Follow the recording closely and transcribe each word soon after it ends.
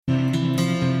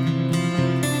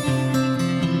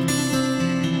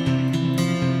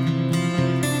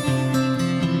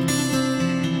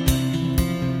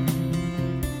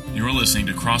listening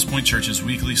to Crosspoint Church's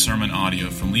weekly sermon audio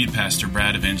from lead pastor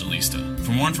Brad Evangelista.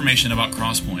 For more information about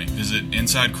Crosspoint, visit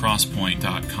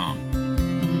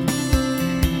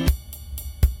insidecrosspoint.com.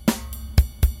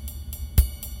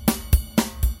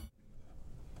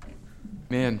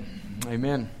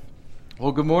 Amen.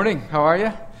 Well, good morning. How are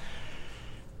you?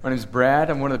 My name is Brad.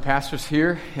 I'm one of the pastors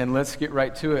here, and let's get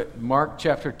right to it. Mark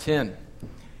chapter 10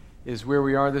 is where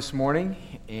we are this morning,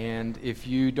 and if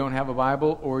you don't have a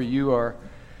Bible or you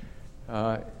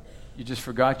just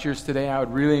forgot yours today, I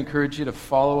would really encourage you to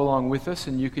follow along with us,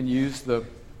 and you can use the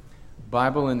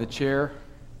Bible in the chair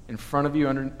in front of you,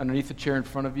 underneath the chair in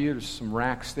front of you. There's some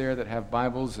racks there that have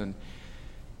Bibles, and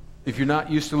if you're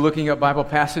not used to looking up Bible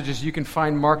passages, you can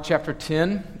find Mark chapter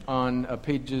 10 on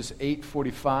pages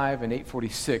 845 and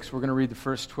 846. We're going to read the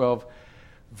first 12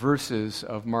 verses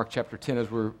of Mark chapter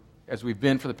 10 as we've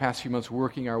been for the past few months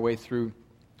working our way through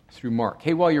Mark.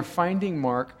 Hey, while you're finding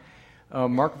Mark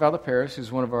Valaparis,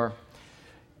 who's one of our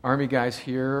Army guys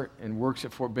here and works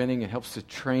at Fort Benning and helps to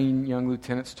train young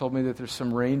lieutenants, told me that there's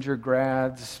some Ranger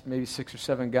grads, maybe 6 or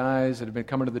 7 guys that have been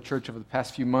coming to the church over the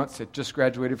past few months that just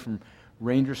graduated from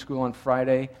Ranger School on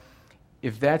Friday.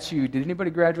 If that's you, did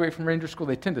anybody graduate from Ranger School?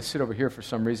 They tend to sit over here for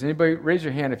some reason. Anybody, raise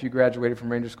your hand if you graduated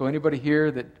from Ranger School. Anybody here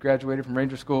that graduated from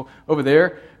Ranger School? Over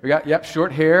there. We got,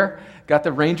 short hair. Got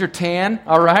the Ranger tan.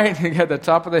 All right. You got the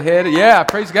top of the head. Yeah,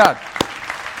 praise God.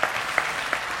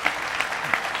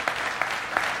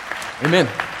 Amen.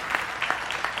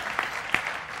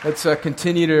 Let's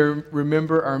continue to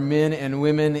remember our men and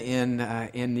women in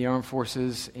the armed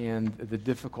forces and the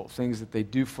difficult things that they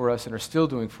do for us and are still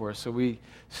doing for us. So we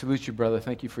salute you, brother.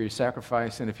 Thank you for your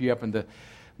sacrifice. And if you happen to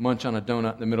munch on a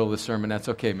donut in the middle of the sermon, that's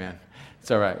okay, man. It's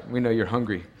all right. We know you're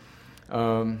hungry.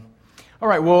 All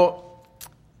right, well,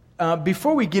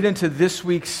 before we get into this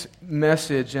week's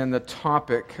message and the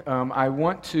topic, I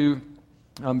want to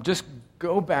just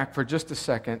go back for just a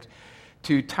second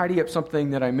to tidy up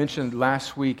something that I mentioned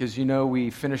last week. As you know,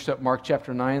 we finished up Mark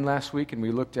chapter 9 last week, and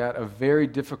we looked at a very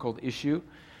difficult issue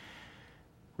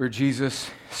where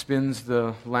Jesus spends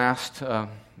the last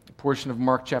portion of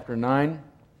Mark chapter 9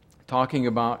 talking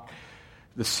about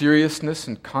the seriousness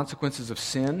and consequences of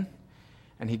sin,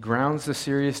 and he grounds the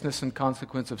seriousness and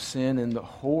consequence of sin in the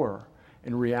horror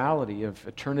and reality of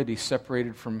eternity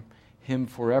separated from him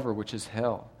forever, which is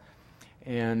hell.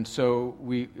 And so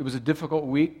it was a difficult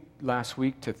week last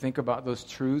week to think about those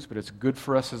truths, but it's good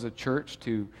for us as a church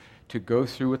to go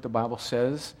through what the Bible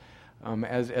says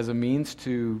as a means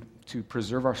to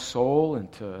preserve our soul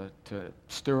and to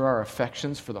stir our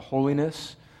affections for the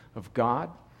holiness of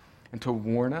God and to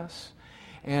warn us.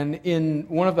 And in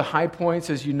one of the high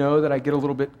points, as you know, that I get a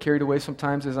little bit carried away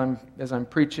sometimes as I'm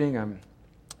preaching, I'm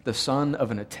the son of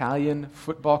an Italian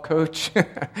football coach,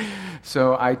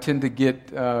 so I tend to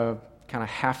get kind of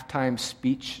halftime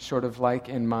speech, sort of like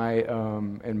in my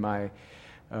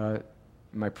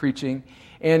preaching.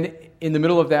 And in the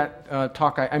middle of that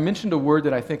talk, I mentioned a word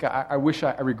that I think I wish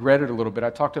I regretted a little bit. I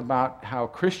talked about how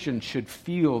Christians should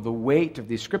feel the weight of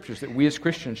these scriptures, that we as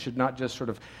Christians should not just sort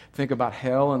of think about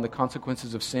hell and the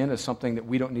consequences of sin as something that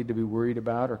we don't need to be worried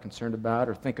about or concerned about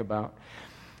or think about.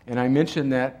 And I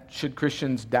mentioned that should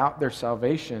Christians doubt their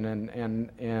salvation?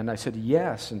 And I said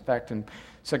yes. In fact, in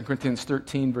 2 Corinthians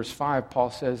 13, verse 5,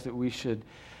 Paul says that we should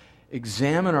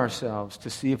examine ourselves to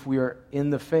see if we are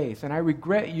in the faith. And I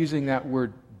regret using that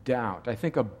word doubt. I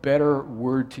think a better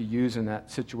word to use in that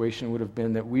situation would have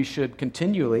been that we should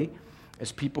continually,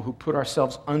 as people who put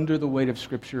ourselves under the weight of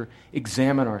Scripture,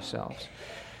 examine ourselves.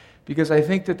 Because I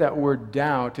think that word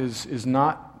doubt is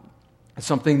not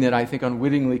something that I think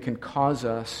unwittingly can cause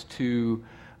us to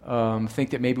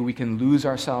think that maybe we can lose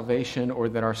our salvation, or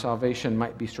that our salvation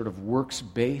might be sort of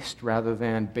works-based rather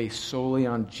than based solely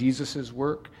on Jesus'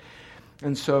 work.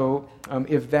 And so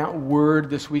if that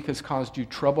word this week has caused you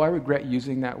trouble, I regret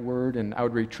using that word, and I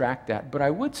would retract that. But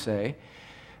I would say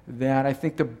that I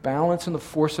think the balance and the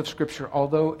force of Scripture,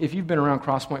 although if you've been around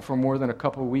Crosspoint for more than a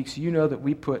couple of weeks, you know that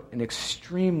we put an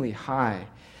extremely high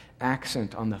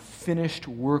accent on the finished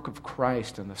work of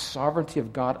Christ and the sovereignty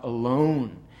of God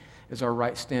alone as our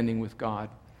right standing with God.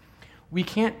 We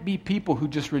can't be people who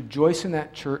just rejoice in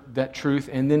that truth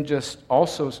and then just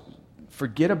also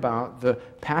forget about the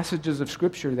passages of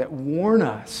Scripture that warn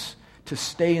us to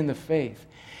stay in the faith.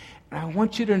 And I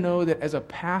want you to know that as a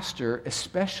pastor,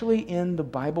 especially in the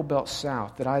Bible Belt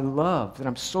South, that I love, that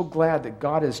I'm so glad that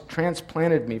God has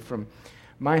transplanted me from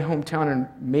my hometown and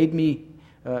made me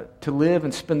to live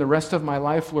and spend the rest of my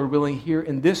life, Lord willing, here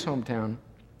in this hometown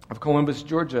of Columbus,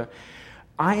 Georgia.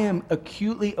 I am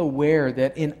acutely aware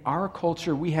that in our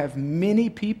culture we have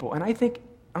many people, and I think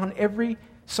on every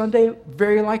Sunday,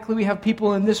 very likely we have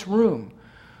people in this room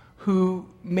who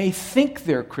may think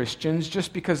they're Christians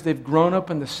just because they've grown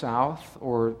up in the South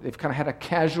or they've kind of had a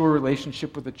casual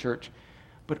relationship with the church,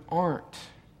 but aren't.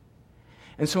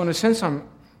 And so in a sense, I'm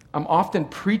often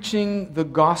preaching the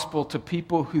gospel to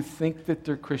people who think that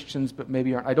they're Christians but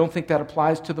maybe aren't. I don't think that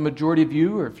applies to the majority of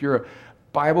you, or if you're a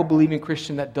Bible-believing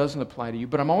Christian, that doesn't apply to you.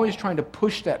 But I'm always trying to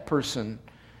push that person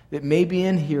that may be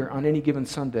in here on any given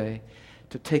Sunday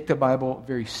to take the Bible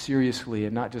very seriously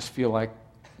and not just feel like,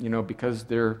 because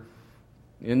they're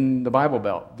in the Bible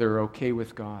Belt, they're okay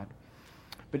with God.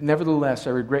 But nevertheless,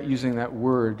 I regret using that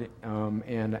word,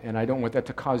 and I don't want that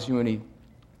to cause you any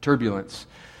turbulence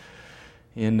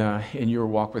in your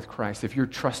walk with Christ. If you're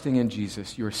trusting in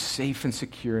Jesus, you're safe and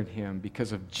secure in Him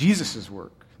because of Jesus'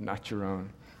 work, not your own.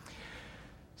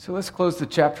 So let's close the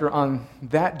chapter on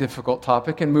that difficult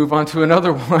topic and move on to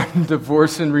another one,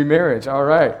 divorce and remarriage. All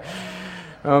right.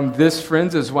 This,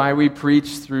 friends, is why we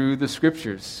preach through the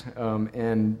Scriptures.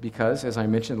 And because, as I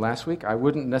mentioned last week, I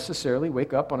wouldn't necessarily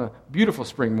wake up on a beautiful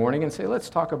spring morning and say, let's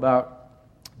talk about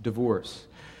divorce.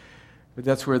 But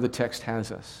that's where the text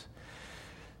has us.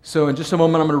 So in just a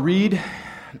moment, I'm going to read,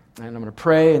 and I'm going to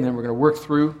pray, and then we're going to work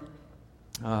through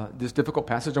this difficult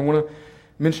passage. I want to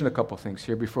mention a couple things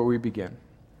here before we begin.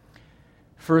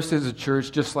 First, as a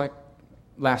church, just like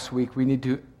last week, we need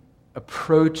to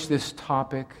approach this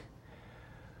topic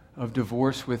of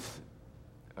divorce with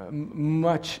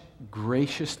much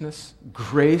graciousness,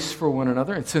 grace for one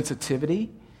another, and sensitivity,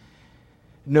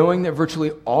 knowing that virtually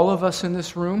all of us in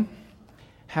this room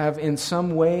have in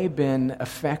some way been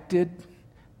affected,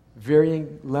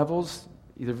 varying levels,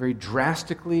 either very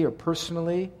drastically or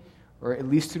personally, or at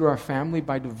least through our family,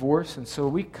 by divorce. And so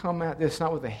we come at this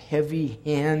not with a heavy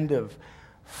hand of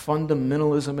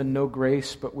fundamentalism and no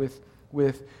grace, but with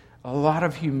a lot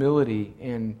of humility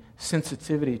and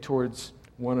sensitivity towards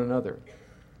one another.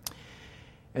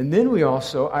 And then we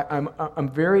also, I'm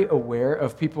very aware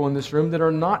of people in this room that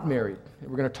are not married.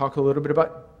 We're going to talk a little bit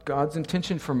about God's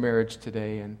intention for marriage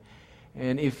today.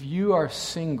 And if you are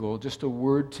single, just a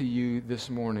word to you this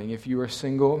morning. If you are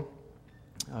single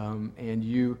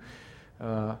and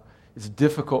it's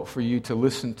difficult for you to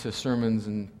listen to sermons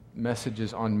and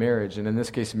messages on marriage, and in this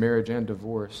case, marriage and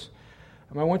divorce,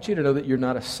 I want you to know that you're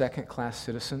not a second-class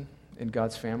citizen in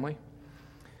God's family.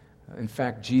 In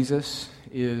fact, Jesus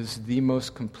is the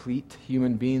most complete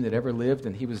human being that ever lived,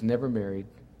 and He was never married,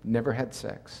 never had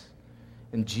sex.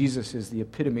 And Jesus is the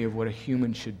epitome of what a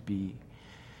human should be.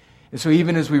 And so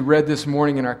even as we read this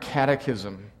morning in our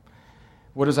catechism,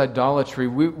 what is idolatry?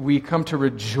 We come to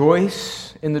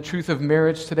rejoice in the truth of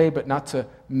marriage today, but not to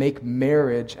make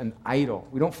marriage an idol.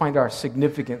 We don't find our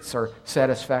significance or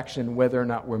satisfaction in whether or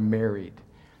not we're married.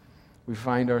 We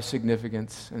find our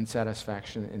significance and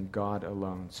satisfaction in God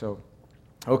alone. So,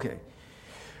 okay,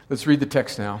 let's read the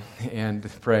text now and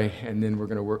pray, and then we're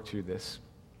going to work through this.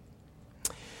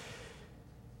 In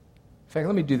fact,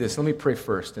 let me do this. Let me pray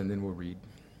first, and then we'll read.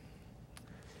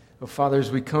 Oh, Father,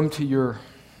 as we come to your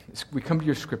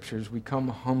Scriptures, we come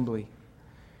humbly.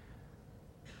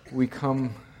 We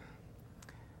come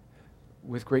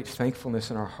with great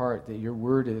thankfulness in our heart that your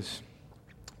word is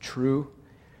true,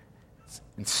 it's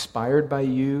inspired by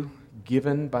you,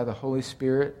 given by the Holy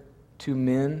Spirit to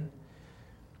men.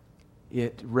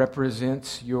 It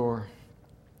represents your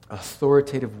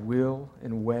authoritative will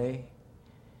and way.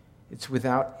 It's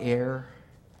without error.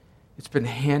 It's been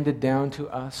handed down to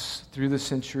us through the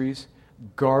centuries,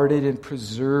 guarded and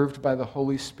preserved by the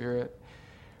Holy Spirit.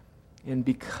 And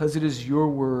because it is your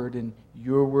word and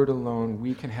your word alone,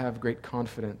 we can have great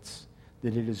confidence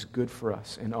that it is good for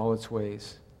us in all its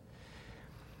ways.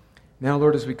 Now,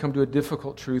 Lord, as we come to a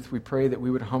difficult truth, we pray that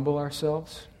we would humble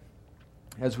ourselves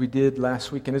as we did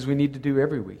last week and as we need to do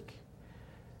every week.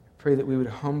 Pray that we would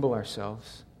humble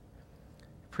ourselves.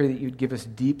 Pray that you'd give us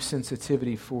deep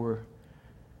sensitivity for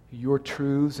your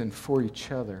truths and for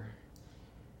each other.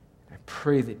 I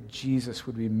pray that Jesus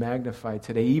would be magnified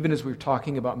today, even as we're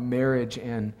talking about marriage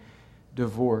and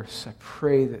divorce. I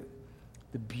pray that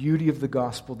the beauty of the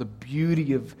gospel, the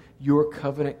beauty of your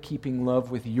covenant-keeping love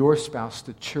with your spouse,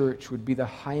 the church, would be the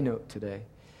high note today.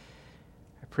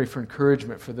 I pray for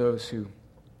encouragement for those who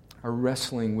are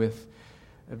wrestling with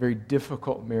a very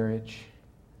difficult marriage,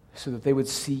 so that they would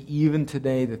see even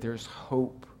today that there's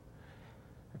hope.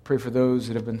 I pray for those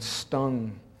that have been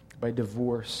stung by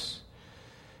divorce,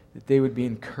 that they would be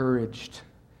encouraged.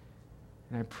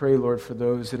 And I pray, Lord, for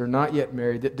those that are not yet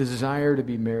married, that desire to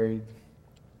be married,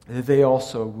 that they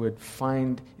also would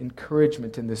find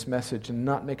encouragement in this message and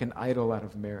not make an idol out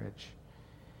of marriage.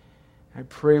 I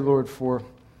pray, Lord, for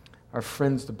our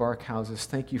friends, the Barkhouses.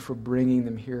 Thank you for bringing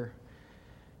them here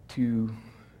to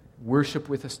worship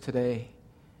with us today.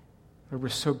 Lord, we're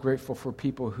so grateful for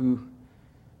people who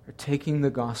are taking the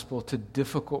gospel to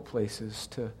difficult places,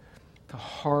 to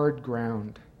hard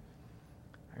ground.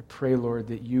 I pray, Lord,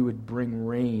 that you would bring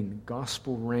rain,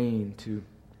 gospel rain,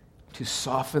 to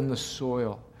soften the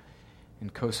soil in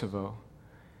Kosovo,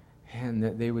 and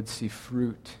that they would see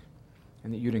fruit,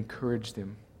 and that you'd encourage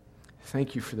them.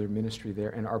 Thank you for their ministry there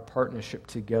and our partnership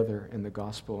together in the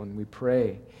gospel. And we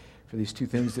pray for these two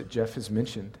things that Jeff has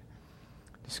mentioned,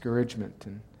 discouragement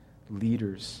and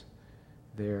leaders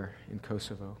there in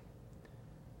Kosovo.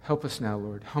 Help us now,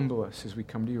 Lord. Humble us as we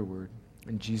come to your word.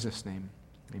 In Jesus' name,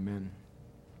 amen.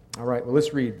 All right, well,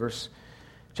 let's read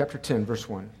chapter 10, verse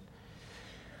 1.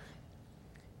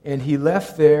 And he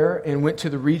left there and went to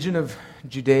the region of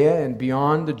Judea and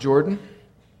beyond the Jordan,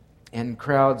 and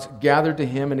crowds gathered to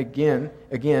him, and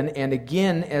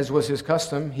again, as was his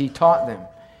custom, he taught them.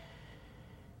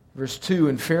 Verse 2,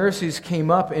 and Pharisees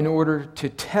came up in order to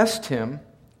test him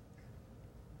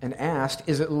and asked,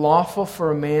 is it lawful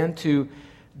for a man to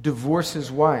divorce his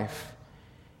wife?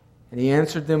 And he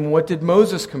answered them, what did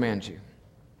Moses command you?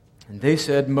 And they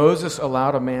said, Moses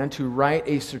allowed a man to write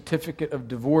a certificate of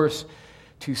divorce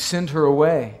to send her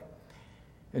away.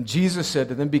 And Jesus said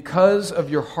to them, because of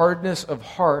your hardness of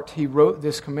heart, he wrote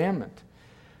this commandment.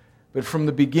 But from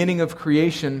the beginning of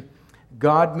creation,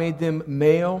 God made them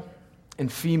male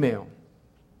and female.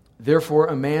 Therefore,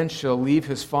 a man shall leave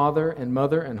his father and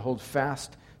mother and hold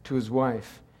fast to his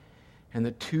wife, and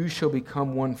the two shall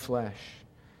become one flesh.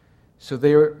 So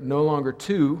they are no longer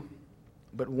two,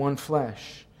 but one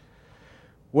flesh.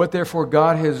 What therefore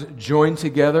God has joined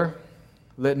together,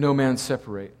 let no man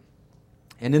separate.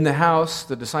 And in the house,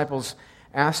 the disciples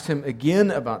asked him again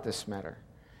about this matter.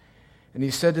 And he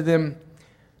said to them,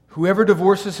 whoever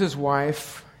divorces his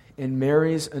wife and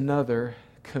marries another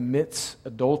commits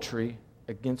adultery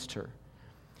against her.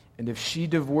 And if she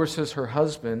divorces her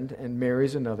husband and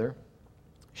marries another,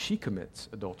 she commits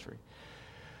adultery.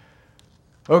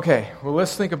 Okay, well,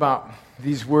 let's think about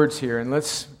these words here. And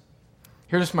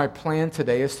here's my plan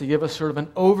today, is to give us sort of an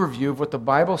overview of what the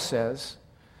Bible says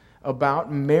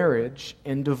about marriage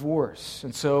and divorce.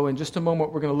 And so in just a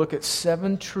moment, we're going to look at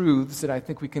 7 truths that I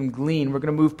think we can glean. We're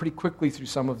going to move pretty quickly through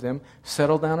some of them,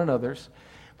 settle down on others.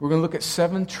 We're going to look at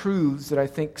 7 truths that I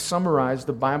think summarize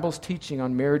the Bible's teaching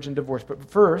on marriage and divorce. But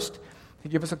first, to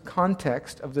give us a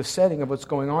context of the setting of what's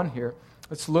going on here,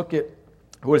 let's look at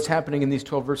what's happening in these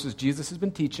 12 verses. Jesus has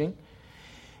been teaching,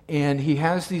 and he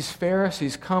has these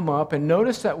Pharisees come up, and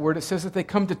notice that word, it says that they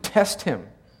come to test him.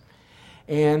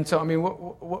 And so, I mean,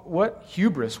 what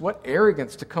hubris, what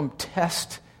arrogance to come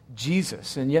test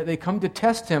Jesus. And yet they come to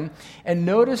test him. And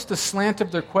notice the slant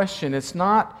of their question. They're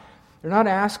not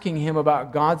asking him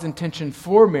about God's intention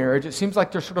for marriage. It seems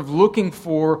like they're sort of looking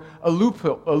for a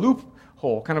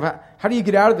loophole. Kind of, how do you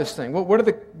get out of this thing? What are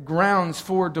the grounds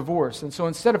for divorce? And so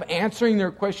instead of answering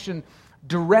their question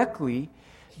directly,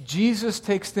 Jesus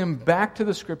takes them back to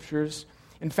the Scriptures.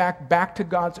 In fact, back to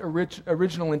God's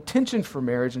original intention for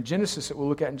marriage in Genesis that we'll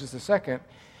look at in just a second.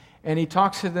 And he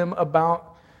talks to them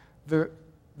about the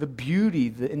beauty,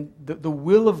 the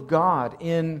will of God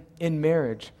in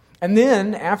marriage. And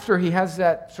then, after he has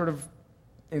that sort of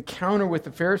encounter with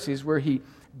the Pharisees where he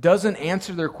doesn't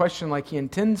answer their question like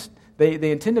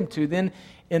they intend him to, then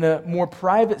in a more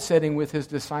private setting with his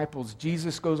disciples,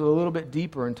 Jesus goes a little bit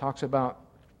deeper and talks about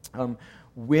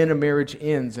when a marriage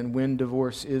ends and when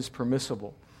divorce is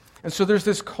permissible. And so there's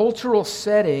this cultural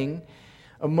setting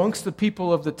amongst the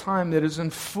people of the time that is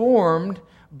informed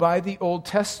by the Old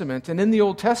Testament. And in the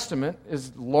Old Testament,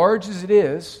 as large as it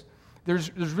is,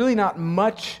 there's really not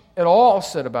much at all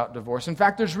said about divorce. In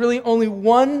fact, there's really only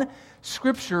one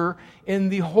scripture in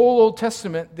the whole Old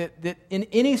Testament that in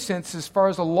any sense, as far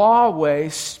as a law way,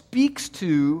 speaks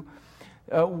to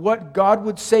what God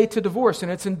would say to divorce.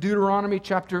 And it's in Deuteronomy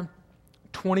chapter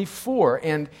 24,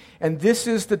 and this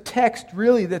is the text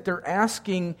really that they're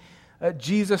asking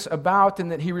Jesus about,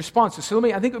 and that he responds. So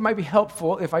I think it might be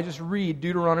helpful if I just read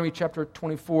Deuteronomy chapter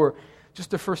 24,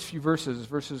 just the first few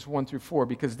verses 1 through 4,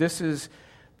 because this is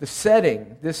the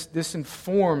setting. This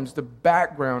informs the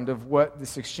background of what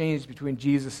this exchange between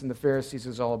Jesus and the Pharisees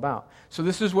is all about. So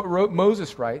this is what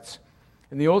Moses writes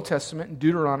in the Old Testament, in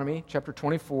Deuteronomy chapter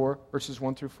 24, verses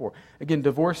 1 through 4. Again,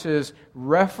 divorce is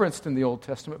referenced in the Old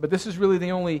Testament, but this is really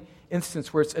the only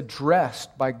instance where it's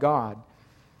addressed by God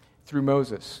through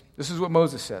Moses. This is what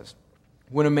Moses says.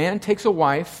 When a man takes a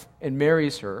wife and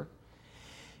marries her,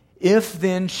 if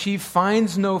then she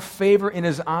finds no favor in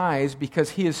his eyes because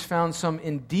he has found some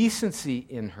indecency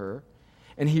in her,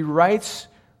 and he writes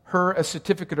her a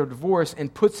certificate of divorce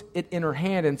and puts it in her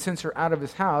hand and sends her out of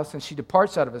his house, and she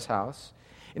departs out of his house,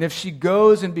 and if she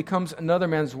goes and becomes another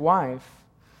man's wife,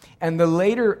 and the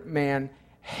later man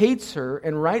hates her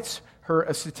and writes her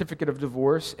a certificate of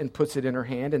divorce and puts it in her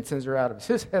hand and sends her out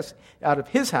of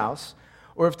his house,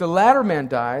 or if the latter man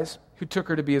dies, who took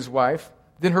her to be his wife,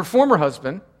 then her former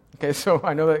husband, okay, so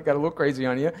I know that got a little crazy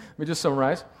on you. Let me just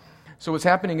summarize. So what's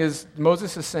happening is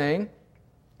Moses is saying,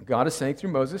 God is saying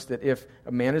through Moses that if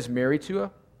a man is married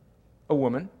to a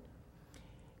woman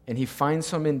and he finds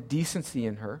some indecency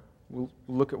in her, we'll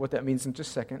look at what that means in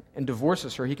just a second, and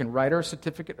divorces her, he can write her a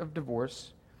certificate of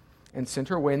divorce and send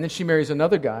her away. And then she marries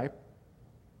another guy,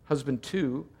 husband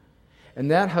 2,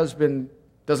 and that husband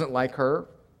doesn't like her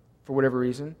for whatever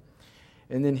reason.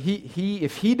 And then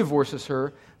if he divorces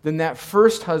her, then that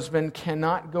first husband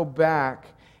cannot go back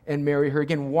and marry her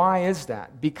again. Why is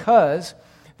that? Because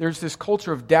there's this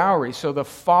culture of dowry. So the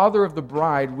father of the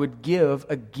bride would give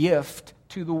a gift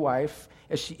to the wife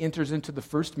as she enters into the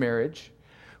first marriage,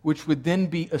 which would then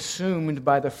be assumed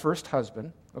by the first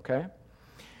husband, okay?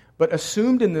 But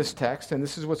assumed in this text, and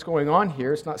this is what's going on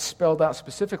here, it's not spelled out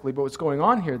specifically, but what's going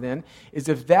on here then is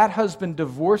if that husband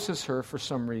divorces her for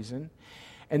some reason,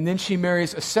 and then she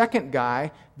marries a second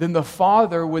guy, then the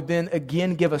father would then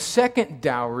again give a second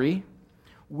dowry,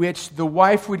 which the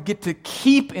wife would get to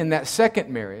keep in that second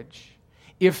marriage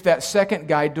if that second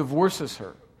guy divorces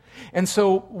her. And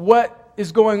so what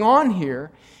is going on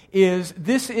here is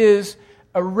this is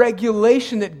a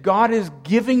regulation that God is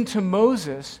giving to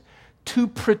Moses to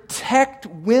protect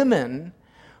women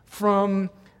from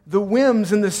the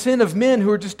whims and the sin of men who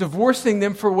are just divorcing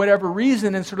them for whatever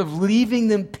reason and sort of leaving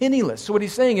them penniless. So what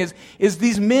he's saying is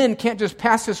these men can't just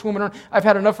pass this woman on. I've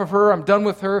had enough of her. I'm done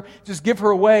with her. Just give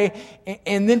her away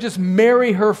and then just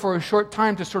marry her for a short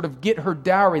time to sort of get her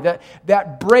dowry.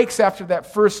 That breaks after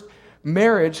that first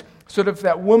marriage. Sort of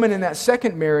that woman in that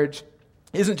second marriage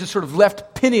isn't just sort of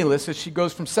left penniless as she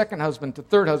goes from second husband to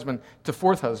third husband to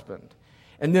fourth husband.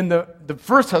 And then the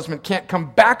first husband can't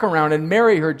come back around and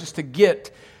marry her just to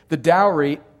get the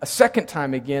dowry a second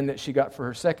time again that she got for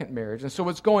her second marriage. And so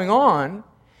what's going on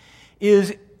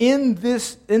is in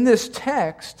this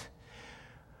text,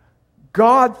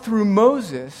 God through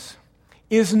Moses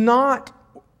he's not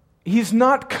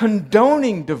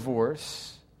condoning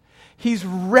divorce. He's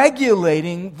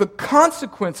regulating the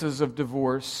consequences of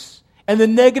divorce and the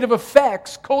negative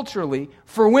effects culturally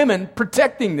for women,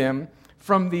 protecting them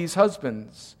from these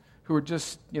husbands who are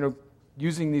just,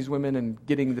 using these women and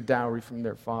getting the dowry from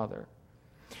their father.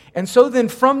 And so then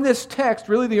from this text,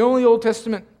 really the only Old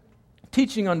Testament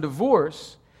teaching on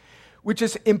divorce, which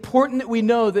is important that we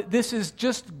know that this is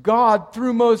just God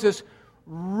through Moses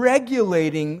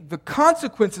regulating the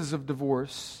consequences of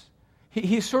divorce.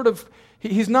 He's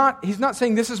not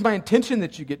saying this is my intention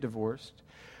that you get divorced,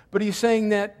 but he's saying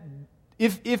that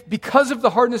if because of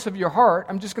the hardness of your heart,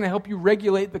 I'm just going to help you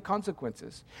regulate the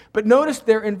consequences. But notice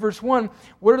there in verse 1,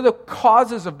 what are the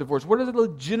causes of divorce? What are the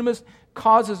legitimate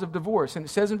causes of divorce? And it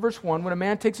says in verse 1, when a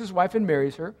man takes his wife and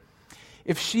marries her,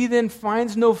 if she then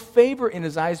finds no favor in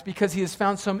his eyes because he has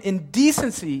found some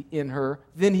indecency in her,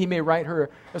 then he may write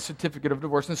her a certificate of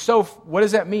divorce. And so what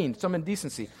does that mean, some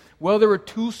indecency? Well, there were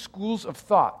two schools of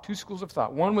thought.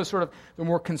 One was sort of the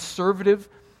more conservative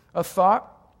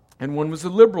thought, and one was the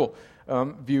liberal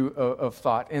view of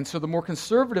thought. And so the more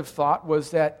conservative thought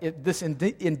was that this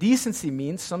indecency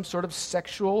means some sort of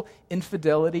sexual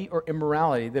infidelity or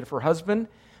immorality, that if her husband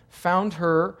found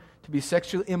her to be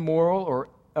sexually immoral or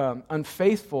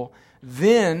unfaithful,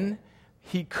 then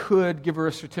he could give her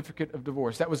a certificate of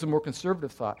divorce. That was the more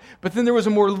conservative thought. But then there was a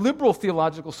more liberal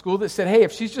theological school that said, hey,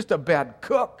 if she's just a bad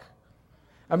cook,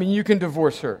 you can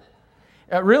divorce her.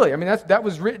 Really, that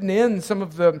was written in some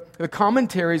of the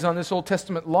commentaries on this Old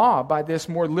Testament law by this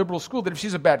more liberal school, that if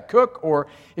she's a bad cook, or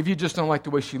if you just don't like the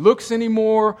way she looks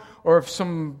anymore, or if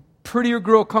some prettier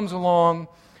girl comes along,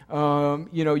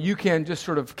 you can just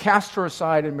sort of cast her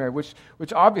aside and marry,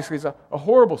 which obviously is a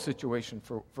horrible situation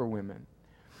for women.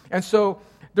 And so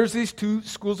there's these two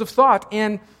schools of thought,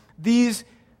 and these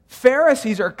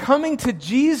Pharisees are coming to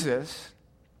Jesus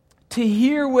to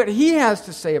hear what he has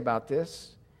to say about this,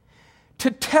 to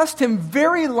test him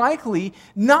very likely,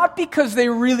 not because they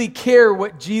really care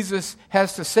what Jesus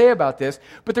has to say about this,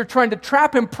 but they're trying to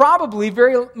trap him probably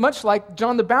very much like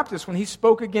John the Baptist when he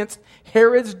spoke against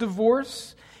Herod's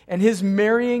divorce and his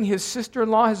marrying his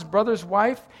sister-in-law, his brother's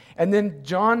wife, and then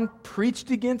John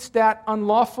preached against that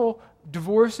unlawful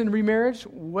divorce and remarriage.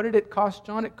 What did it cost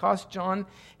John? It cost John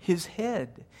his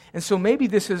head. And so maybe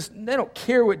they don't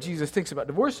care what Jesus thinks about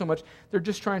divorce so much, they're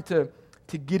just trying to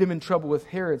get him in trouble with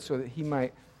Herod so that he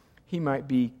might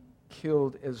be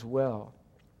killed as well.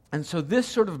 And so this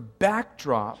sort of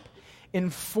backdrop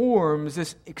informs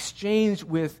this exchange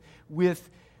with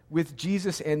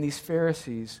Jesus and these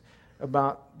Pharisees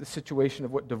about the situation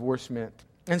of what divorce meant.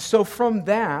 And so from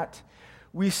that,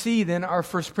 we see then our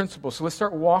first principle. So let's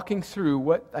start walking through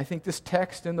what I think this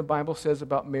text in the Bible says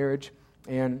about marriage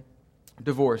and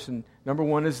divorce. And number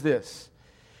one is this,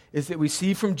 is that we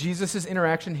see from Jesus'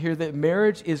 interaction here that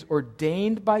marriage is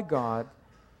ordained by God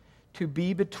to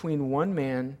be between one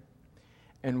man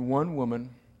and one woman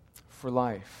for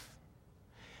life.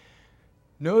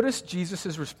 Notice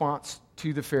Jesus' response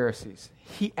to the Pharisees.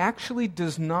 He actually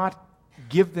does not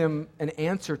give them an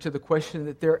answer to the question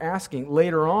that they're asking.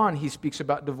 Later on, he speaks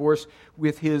about divorce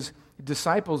with his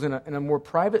disciples in a more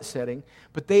private setting,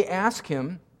 but they ask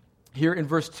him, here in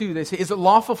verse 2, they say, is it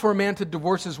lawful for a man to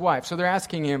divorce his wife? So they're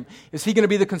asking him, is he going to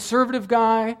be the conservative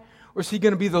guy or is he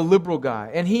going to be the liberal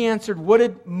guy? And he answered, what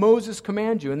did Moses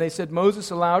command you? And they said,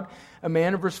 Moses allowed a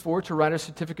man, in verse 4, to write a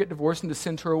certificate of divorce and to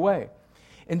send her away.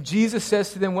 And Jesus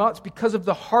says to them, well, it's because of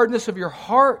the hardness of your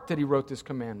heart that he wrote this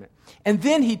commandment. And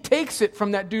then he takes it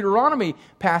from that Deuteronomy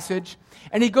passage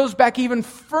and he goes back even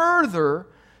further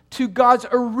to God's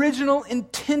original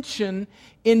intention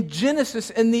in Genesis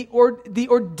and the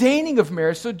ordaining of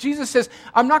marriage. So Jesus says,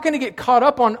 I'm not going to get caught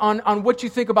up on what you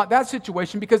think about that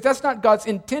situation because that's not God's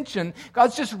intention.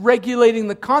 God's just regulating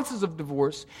the concepts of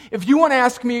divorce. If you want to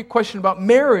ask me a question about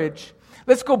marriage,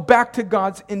 let's go back to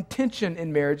God's intention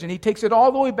in marriage. And he takes it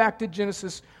all the way back to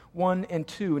Genesis 1 and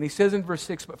 2. And he says in verse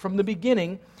 6, but from the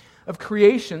beginning of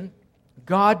creation,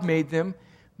 God made them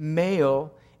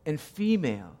male and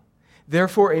female.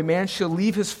 Therefore, a man shall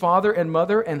leave his father and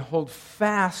mother and hold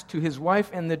fast to his wife,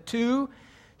 and the two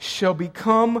shall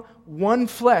become one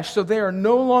flesh. So they are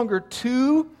no longer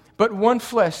two, but one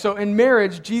flesh. So in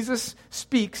marriage, Jesus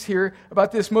speaks here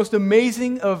about this most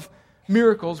amazing of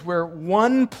miracles where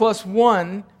 1 +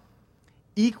 1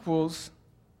 equals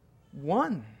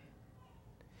 1.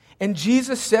 And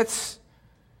Jesus sets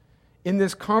in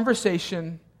this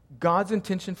conversation God's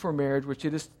intention for marriage, which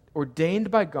it is ordained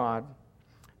by God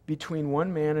between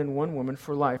one man and one woman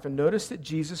for life. And notice that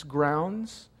Jesus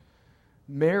grounds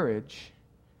marriage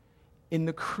in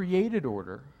the created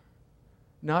order,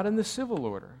 not in the civil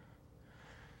order.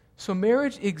 So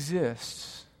marriage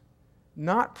exists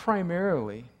not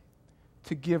primarily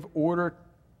to give order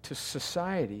to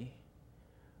society,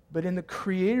 but in the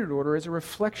created order as a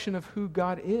reflection of who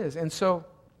God is. And so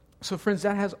friends,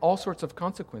 that has all sorts of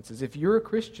consequences. If you're a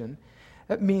Christian,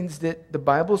 that means that the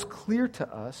Bible's clear to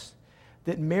us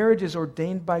that marriage is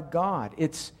ordained by God.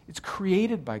 It's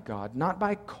created by God, not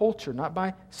by culture, not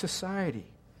by society.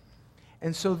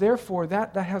 And so therefore,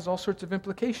 that has all sorts of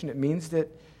implication. It means that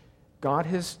God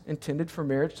has intended for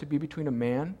marriage to be between a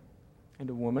man and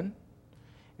a woman,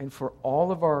 and for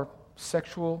all of our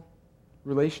sexual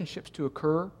relationships to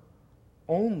occur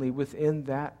only within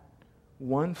that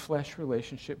one flesh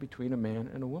relationship between a man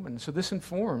and a woman. So this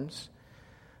informs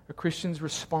a Christian's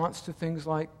response to things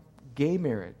like gay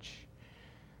marriage.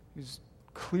 Because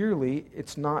clearly,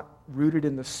 it's not rooted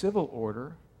in the civil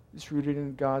order. It's rooted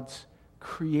in God's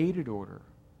created order,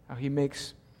 how he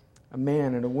makes a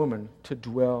man and a woman to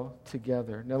dwell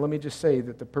together. Now, let me just say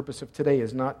that the purpose of today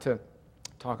is not to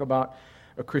talk about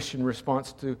a Christian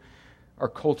response to our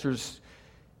culture's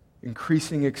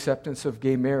increasing acceptance of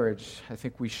gay marriage. I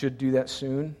think we should do that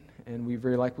soon, and we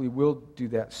very likely will do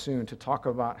that soon, to talk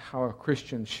about how a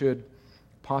Christian should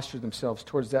posture themselves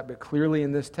towards that. But clearly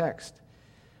in this text,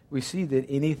 we see that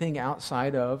anything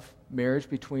outside of marriage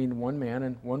between one man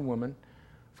and one woman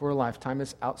for a lifetime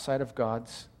is outside of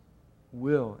God's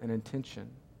will and intention.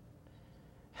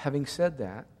 Having said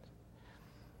that,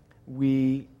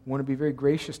 we want to be very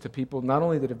gracious to people not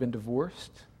only that have been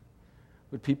divorced,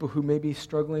 but people who may be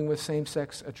struggling with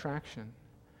same-sex attraction,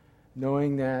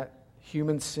 knowing that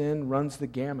human sin runs the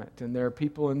gamut, and there are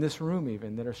people in this room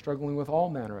even that are struggling with all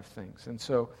manner of things. And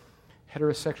so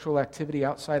heterosexual activity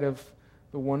outside of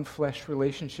the one flesh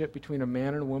relationship between a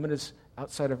man and a woman is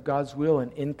outside of God's will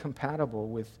and incompatible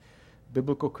with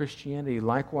biblical Christianity.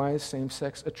 Likewise,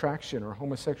 same-sex attraction or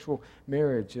homosexual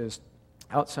marriage is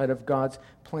outside of God's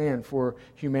plan for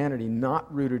humanity,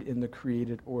 not rooted in the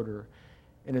created order,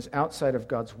 and is outside of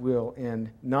God's will and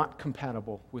not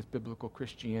compatible with biblical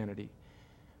Christianity.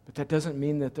 But that doesn't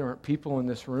mean that there aren't people in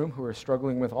this room who are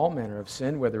struggling with all manner of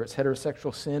sin, whether it's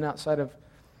heterosexual sin outside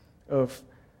of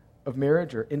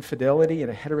marriage, or infidelity in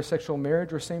a heterosexual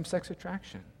marriage, or same-sex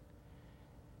attraction.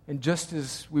 And just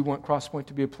as we want Crosspoint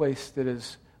to be a place that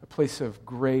is a place of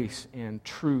grace and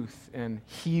truth and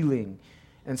healing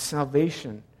and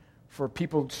salvation for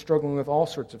people struggling with all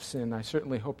sorts of sin. I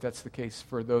certainly hope that's the case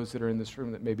for those that are in this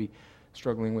room that may be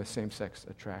struggling with same-sex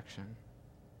attraction.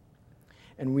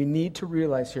 And we need to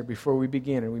realize here before we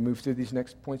begin, and we move through these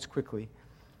next points quickly,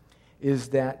 is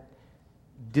that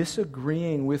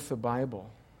disagreeing with the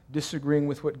Bible, disagreeing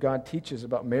with what God teaches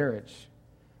about marriage,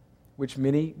 which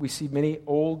we see many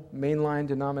old mainline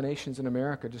denominations in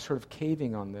America just sort of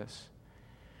caving on this.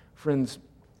 Friends,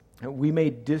 we may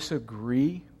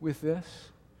disagree with this,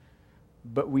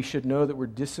 but we should know that we're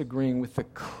disagreeing with the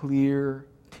clear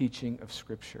teaching of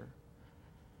Scripture.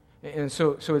 And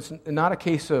so it's not a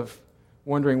case of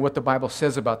wondering what the Bible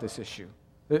says about this issue.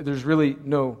 There's really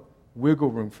no wiggle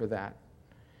room for that.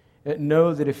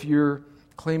 Know that if you're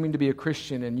claiming to be a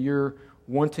Christian and you're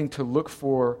wanting to look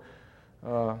for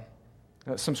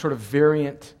some sort of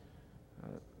variant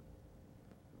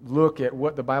look at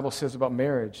what the Bible says about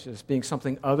marriage as being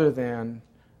something other than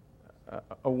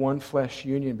a one-flesh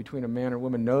union between a man and a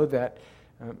woman, know that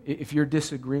if you're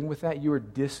disagreeing with that, you are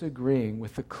disagreeing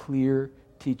with the clear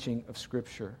teaching of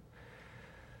Scripture.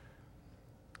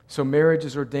 So marriage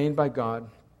is ordained by God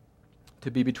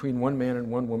to be between one man and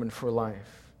one woman for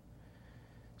life.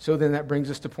 So then that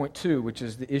brings us to point 2, which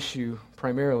is the issue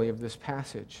primarily of this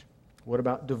passage. What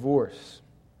about divorce?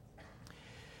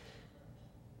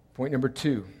 Point number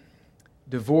 2.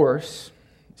 Divorce,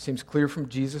 it seems clear from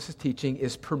Jesus' teaching,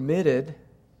 is permitted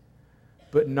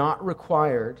but not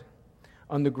required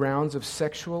on the grounds of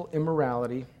sexual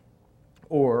immorality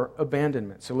or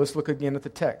abandonment. So let's look again at the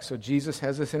text. So Jesus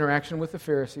has this interaction with the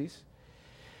Pharisees.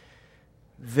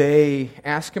 They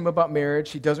ask him about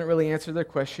marriage. He doesn't really answer their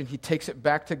question. He takes it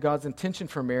back to God's intention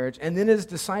for marriage. And then his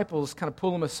disciples kind of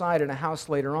pull him aside in a house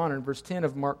later on. In verse 10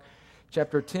 of Mark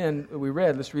chapter 10 we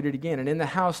read, let's read it again. And in the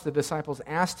house the disciples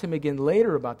asked him again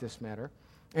later about this matter.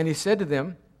 And he said to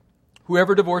them,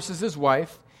 "Whoever divorces his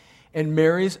wife and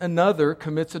marries another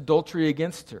commits adultery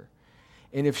against her.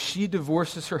 And if she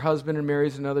divorces her husband and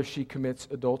marries another, she commits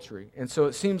adultery." And so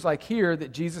it seems like here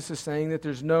that Jesus is saying that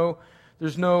there's no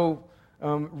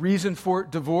reason for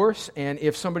divorce, and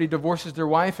if somebody divorces their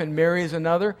wife and marries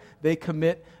another, they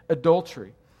commit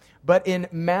adultery. But in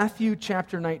Matthew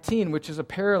chapter 19, which is a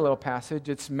parallel passage,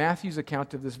 it's Matthew's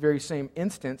account of this very same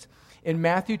instance. In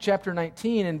Matthew chapter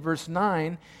 19 and verse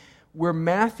 9, where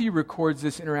Matthew records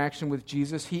this interaction with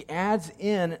Jesus, he adds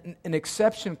in an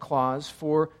exception clause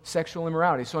for sexual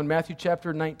immorality. So in Matthew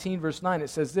chapter 19, verse 9, it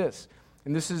says this,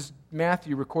 and this is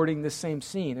Matthew recording this same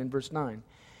scene in verse 9.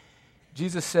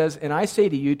 Jesus says, "And I say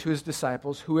to you," to his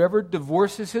disciples, "whoever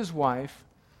divorces his wife,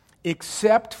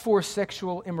 except for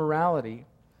sexual immorality,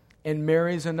 and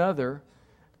marries another,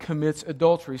 commits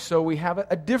adultery." So we have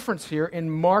a difference here in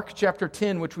Mark chapter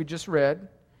 10, which we just read,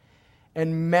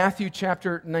 and Matthew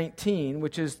chapter 19,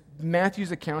 which is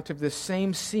Matthew's account of this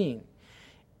same scene.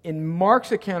 In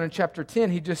Mark's account in chapter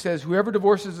 10, he just says, "Whoever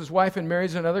divorces his wife and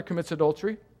marries another commits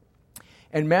adultery."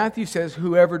 And Matthew says,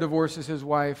 "Whoever divorces his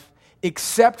wife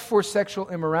except for sexual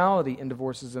immorality and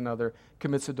divorces another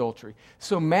commits adultery."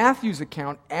 So Matthew's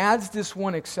account adds this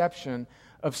one exception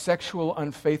of sexual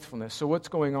unfaithfulness. So what's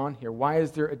going on here? Why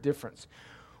is there a difference?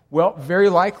 Well, very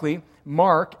likely,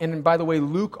 Mark, and by the way,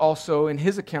 Luke also in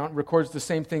his account records the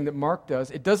same thing that Mark does.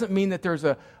 It doesn't mean that there's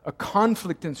a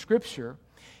conflict in Scripture.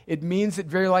 It means that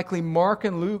very likely Mark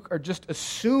and Luke are just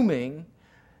assuming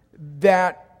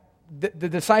that the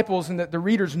disciples and that the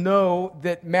readers know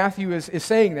that Matthew is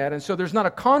saying that, and so there's not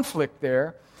a conflict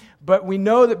there, but we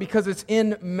know that because it's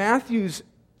in Matthew's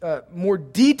more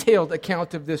detailed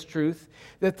account of this truth,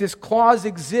 that this clause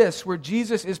exists where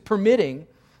Jesus is permitting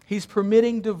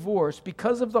divorce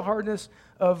because of the hardness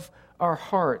of our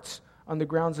hearts on the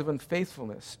grounds of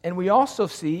unfaithfulness. And we also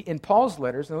see in Paul's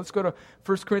letters, now let's go to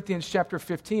 1 Corinthians chapter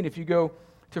 15. If you go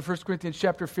to 1 Corinthians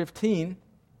chapter 15,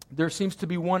 there seems to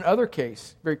be one other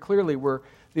case, very clearly, where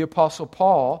the Apostle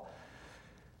Paul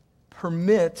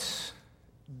permits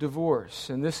divorce.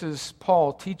 And this is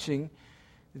Paul teaching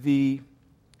the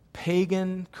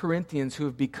pagan Corinthians who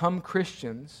have become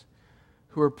Christians,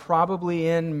 who are probably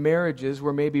in marriages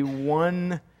where maybe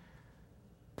one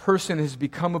person has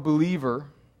become a believer,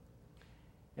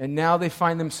 and now they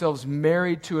find themselves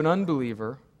married to an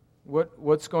unbeliever.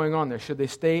 What's going on there? Should they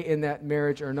stay in that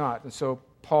marriage or not? And so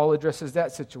Paul addresses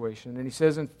that situation. And he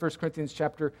says in 1 Corinthians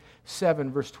chapter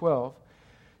 7, verse 12,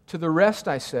 "To the rest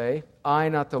I say, I,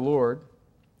 not the Lord,"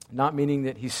 not meaning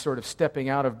that he's sort of stepping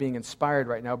out of being inspired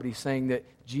right now, but he's saying that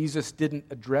Jesus didn't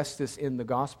address this in the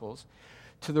Gospels.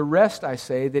 "To the rest I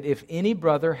say that if any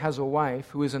brother has a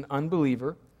wife who is an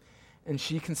unbeliever, and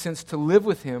she consents to live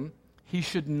with him, he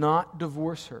should not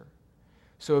divorce her.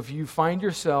 So if you find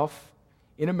yourself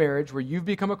in a marriage where you've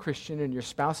become a Christian and your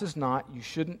spouse is not, you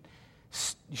shouldn't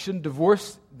You shouldn't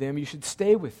divorce them. You should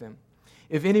stay with them.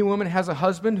 If any woman has a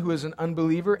husband who is an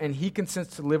unbeliever and he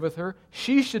consents to live with her,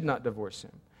 she should not divorce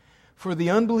him. For the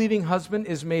unbelieving husband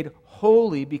is made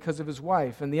holy because of his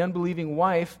wife, and the unbelieving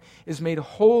wife is made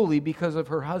holy because of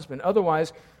her husband.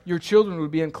 Otherwise, your children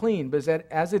would be unclean, but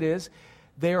as it is,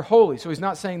 they are holy. So he's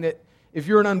not saying that if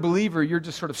you're an unbeliever, you're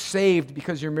just sort of saved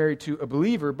because you're married to a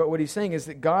believer, but what he's saying is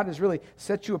that God has really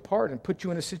set you apart and put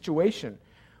you in a situation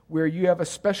where you have a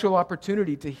special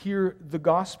opportunity to hear the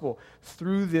gospel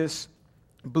through this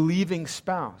believing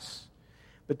spouse.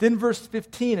 But then verse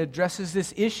 15 addresses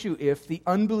this issue: if the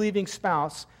unbelieving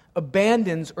spouse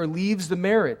abandons or leaves the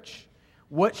marriage,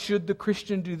 what should the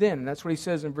Christian do then? And that's what he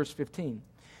says in verse 15.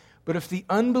 But if the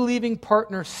unbelieving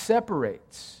partner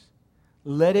separates,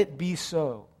 let it be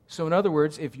so. So in other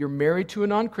words, if you're married to a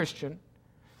non-Christian,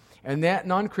 and that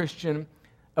non-Christian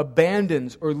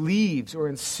abandons or leaves or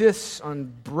insists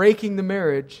on breaking the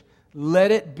marriage,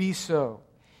 let it be so.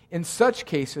 In such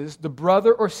cases, the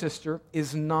brother or sister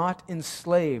is not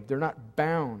enslaved. They're not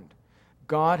bound.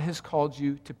 God has called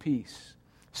you to peace.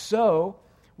 So,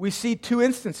 we see two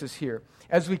instances here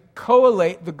as we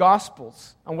collate the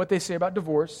Gospels on what they say about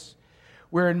divorce,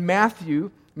 where in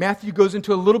Matthew goes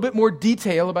into a little bit more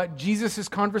detail about Jesus'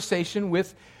 conversation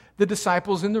with the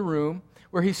disciples in the room,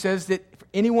 where he says that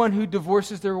anyone who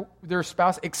divorces their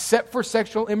spouse except for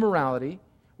sexual immorality,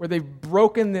 where they've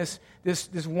broken this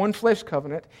one flesh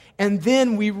covenant. And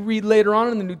then we read later on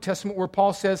in the New Testament where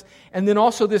Paul says, and then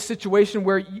also this situation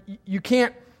where you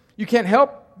can't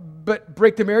help but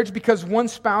break the marriage because one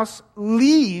spouse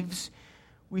leaves.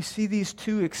 We see these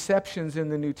two exceptions in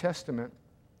the New Testament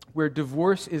where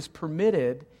divorce is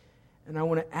permitted, and I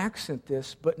want to accent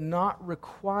this, but not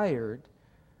required,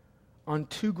 on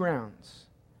two grounds: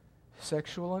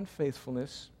 sexual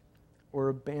unfaithfulness or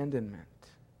abandonment.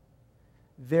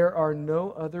 There are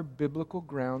no other biblical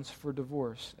grounds for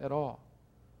divorce at all.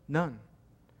 None.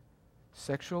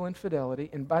 Sexual infidelity.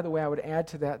 And by the way, I would add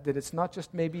to that it's not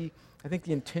just maybe, I think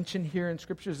the intention here in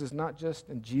Scriptures is not just,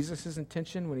 and Jesus'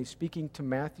 intention when he's speaking to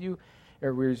Matthew,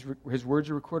 or where his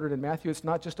words are recorded in Matthew, it's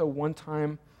not just a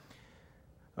one-time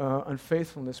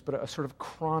unfaithfulness, but a sort of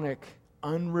chronic,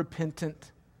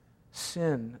 unrepentant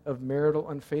sin of marital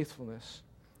unfaithfulness,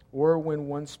 or when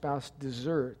one spouse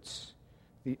deserts,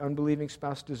 the unbelieving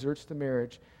spouse deserts the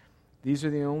marriage. These are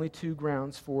the only two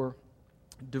grounds for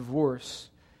divorce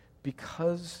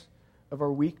because of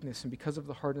our weakness and because of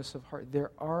the hardness of heart.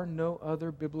 There are no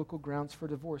other biblical grounds for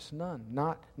divorce. None.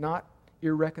 Not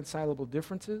irreconcilable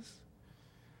differences.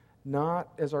 Not,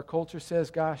 as our culture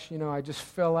says, gosh, I just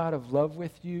fell out of love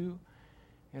with you,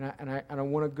 and I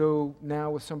want to go now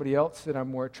with somebody else that I'm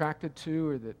more attracted to,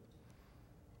 or that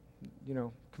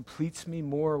completes me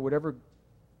more, or whatever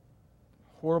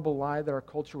horrible lie that our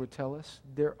culture would tell us.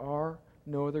 There are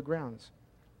no other grounds.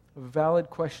 A valid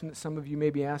question that some of you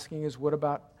may be asking is, what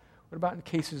about in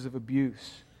cases of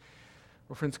abuse?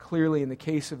 Well, friends, clearly in the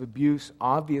case of abuse,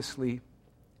 obviously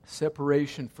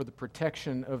separation for the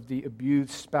protection of the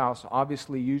abused spouse,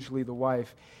 obviously usually the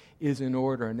wife, is in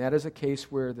order. And that is a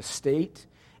case where the state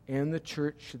and the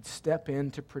church should step in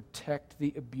to protect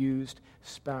the abused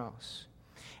spouse.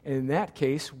 And in that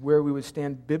case, where we would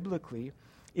stand biblically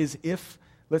is if,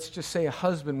 let's just say, a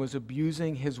husband was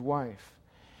abusing his wife.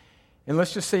 And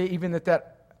let's just say even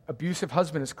that abusive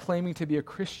husband is claiming to be a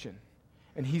Christian,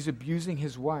 and he's abusing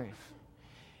his wife.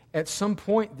 At some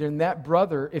point, then that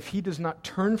brother, if he does not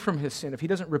turn from his sin, if he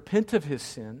doesn't repent of his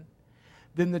sin,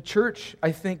 then the church,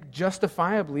 I think,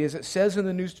 justifiably, as it says in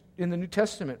the New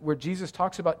Testament, where Jesus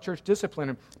talks about church discipline,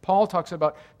 and Paul talks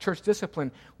about church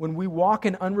discipline, when we walk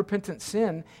in unrepentant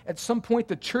sin, at some point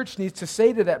the church needs to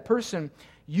say to that person,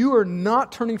 you are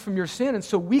not turning from your sin, and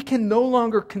so we can no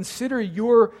longer consider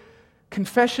your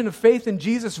confession of faith in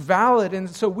Jesus valid, and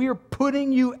so we are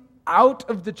putting you out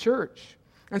of the church.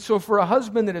 And so for a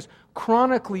husband that is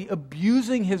chronically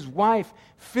abusing his wife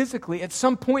physically, at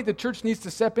some point the church needs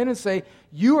to step in and say,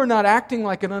 you are not acting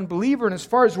like an unbeliever, and as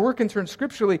far as we're concerned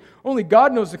scripturally, only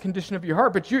God knows the condition of your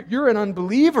heart, but you're an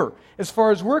unbeliever as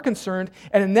far as we're concerned.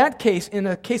 And in that case, in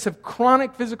a case of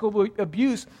chronic physical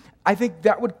abuse, I think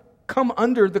that would come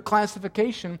under the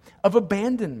classification of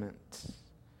abandonment.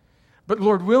 But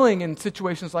Lord willing, in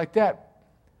situations like that,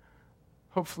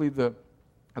 hopefully the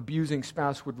abusing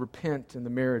spouse would repent and the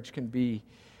marriage can be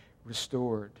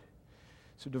restored.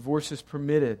 So divorce is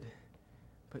permitted,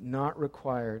 but not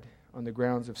required on the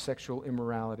grounds of sexual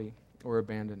immorality or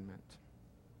abandonment.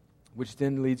 Which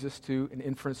then leads us to an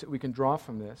inference that we can draw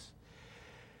from this.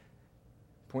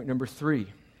 Point number 3,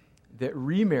 that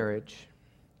remarriage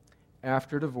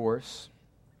after divorce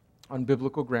on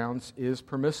biblical grounds is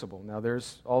permissible. Now,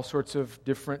 there's all sorts of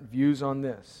different views on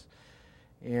this.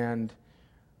 And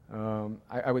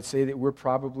I would say that we're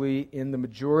probably in the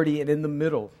majority and in the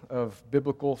middle of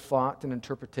biblical thought and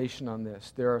interpretation on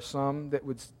this. There are some that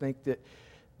would think that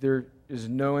there is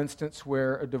no instance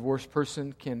where a divorced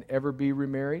person can ever be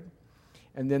remarried.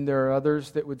 And then there are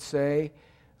others that would say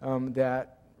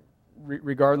that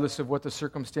regardless of what the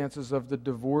circumstances of the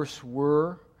divorce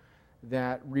were,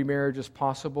 that remarriage is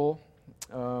possible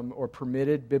or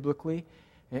permitted biblically.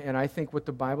 And I think what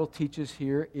the Bible teaches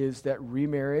here is that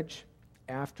remarriage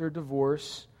after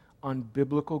divorce on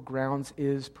biblical grounds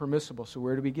is permissible. So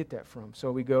where do we get that from?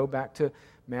 So we go back to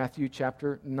Matthew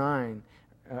chapter 19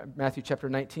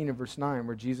 and verse 9,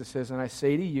 where Jesus says, "And I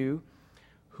say to you,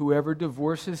 whoever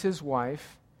divorces his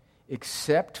wife,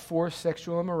 except for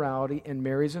sexual immorality, and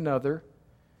marries another,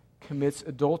 commits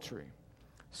adultery."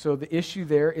 So the issue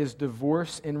there is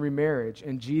divorce and remarriage.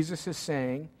 And Jesus is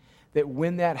saying that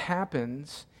when that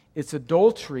happens, it's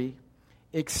adultery,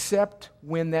 except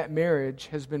when that marriage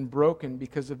has been broken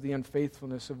because of the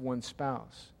unfaithfulness of one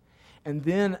spouse. And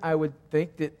then I would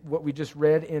think that what we just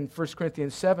read in 1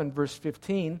 Corinthians 7, verse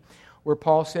 15, where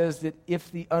Paul says that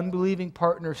if the unbelieving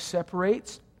partner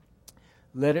separates,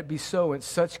 let it be so. In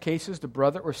such cases, the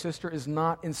brother or sister is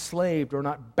not enslaved or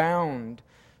not bound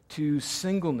to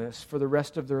singleness for the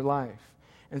rest of their life.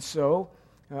 And so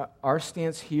our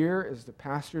stance here as the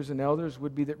pastors and elders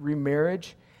would be that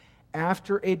remarriage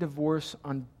after a divorce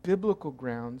on biblical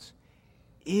grounds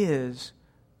is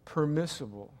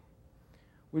permissible.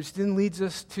 Which then leads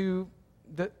us to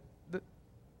the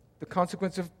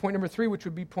consequence of point number 3, which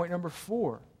would be point number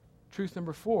 4. Truth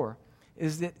number 4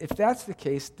 is that if that's the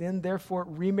case, then therefore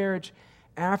remarriage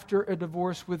after a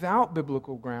divorce without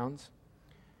biblical grounds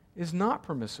is not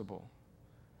permissible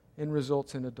and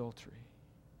results in adultery.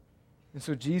 And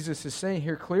so Jesus is saying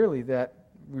here clearly that,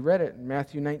 we read it in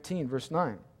Matthew 19, verse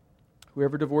 9,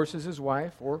 whoever divorces his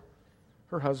wife or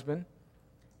her husband,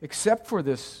 except for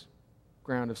this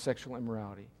ground of sexual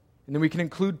immorality. And then we can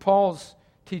include Paul's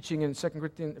teaching in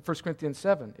 1 Corinthians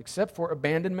 7, except for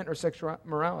abandonment or sexual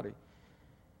immorality,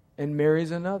 and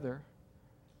marries another,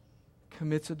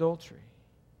 commits adultery.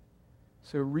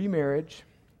 So remarriage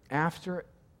after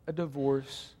a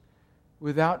divorce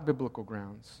without biblical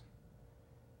grounds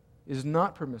is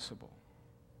not permissible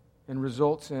and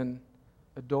results in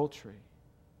adultery.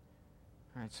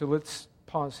 All right, so let's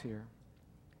pause here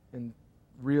and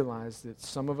realize that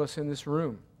some of us in this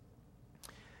room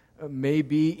may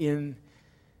be in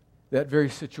that very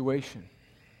situation.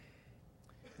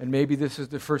 And maybe this is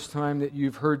the first time that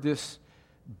you've heard this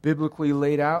biblically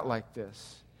laid out like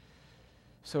this.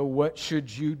 So what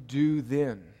should you do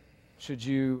then? Should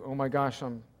you, oh my gosh,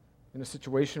 I'm in a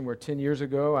situation where 10 years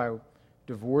ago I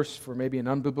divorced for maybe an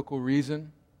unbiblical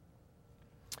reason,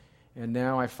 and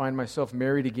now I find myself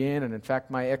married again, and in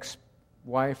fact my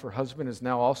ex-wife or husband is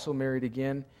now also married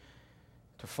again.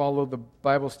 To follow the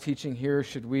Bible's teaching here,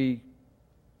 should we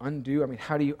undo? I mean,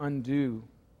 how do you undo?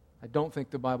 I don't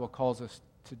think the Bible calls us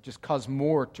to just cause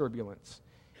more turbulence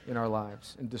in our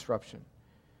lives and disruption,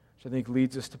 which I think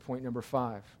leads us to point number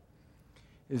 5,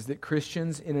 is that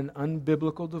Christians in an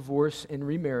unbiblical divorce and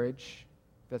remarriage,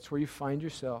 that's where you find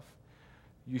yourself,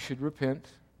 you should repent,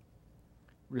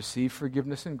 receive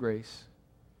forgiveness and grace,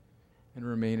 and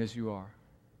remain as you are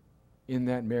in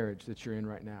that marriage that you're in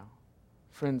right now.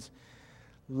 Friends,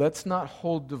 let's not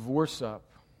hold divorce up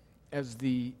as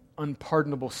the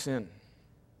unpardonable sin.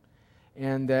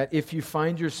 And that if you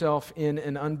find yourself in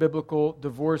an unbiblical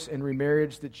divorce and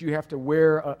remarriage, that you have to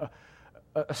wear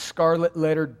a scarlet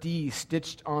letter D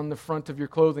stitched on the front of your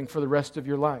clothing for the rest of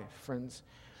your life, friends.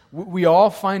 We all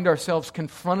find ourselves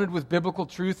confronted with biblical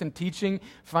truth and teaching,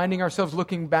 finding ourselves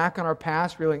looking back on our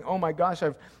past, realizing, oh my gosh,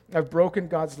 I've broken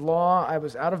God's law. I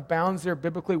was out of bounds there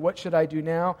biblically. What should I do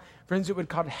now? Friends, it would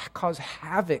cause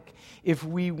havoc if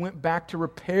we went back to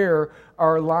repair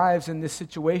our lives in this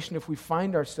situation if we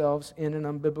find ourselves in an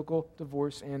unbiblical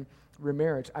divorce and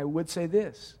remarriage. I would say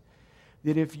this,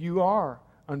 that if you are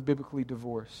unbiblically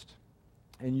divorced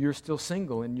and you're still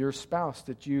single and your spouse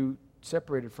that you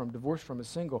separated from, divorced from, is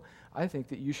single, I think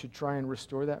that you should try and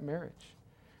restore that marriage.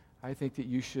 I think that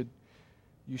you should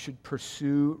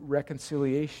pursue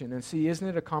reconciliation. And see, isn't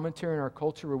it a commentary in our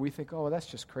culture where we think, oh, that's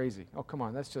just crazy. Oh, come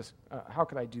on, that's just, how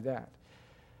could I do that?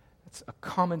 It's a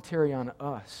commentary on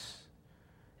us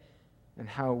and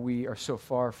how we are so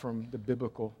far from the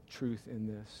biblical truth in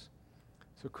this.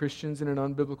 So Christians in an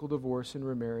unbiblical divorce and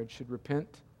remarriage should repent,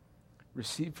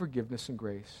 receive forgiveness and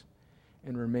grace,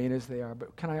 and remain as they are.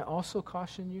 But can I also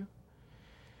caution you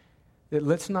that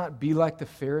let's not be like the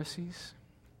Pharisees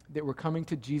that we're coming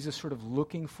to Jesus sort of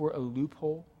looking for a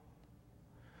loophole.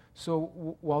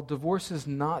 So while divorce is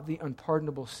not the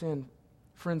unpardonable sin,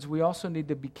 friends, we also need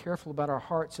to be careful about our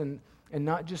hearts and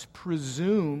not just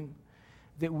presume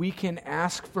that we can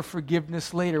ask for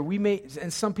forgiveness later. We may,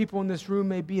 and some people in this room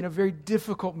may be in a very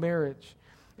difficult marriage,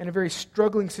 in a very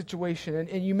struggling situation,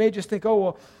 and you may just think,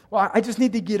 oh, well, I just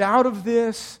need to get out of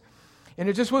this, and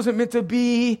it just wasn't meant to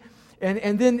be,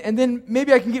 and then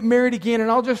maybe I can get married again,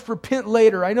 and I'll just repent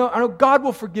later. I know God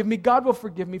will forgive me. God will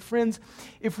forgive me. Friends,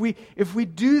 if we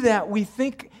do that, we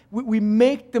think we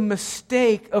make the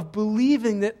mistake of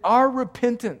believing that our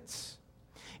repentance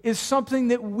is something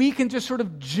that we can just sort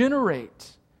of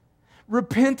generate.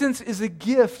 Repentance is a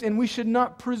gift, and we should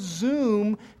not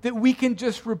presume that we can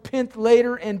just repent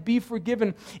later and be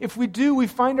forgiven. If we do, we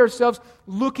find ourselves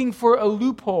looking for a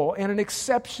loophole and an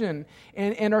exception,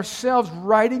 and ourselves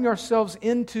writing ourselves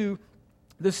into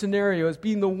the scenario as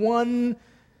being the one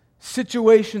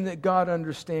situation that God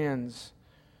understands,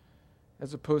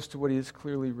 as opposed to what He has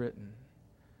clearly written.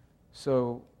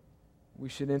 So we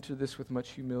should enter this with much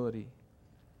humility.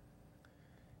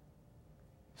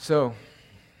 So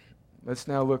let's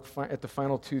now look at the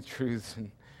final two truths. And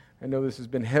I know this has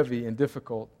been heavy and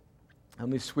difficult. Let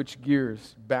me switch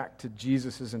gears back to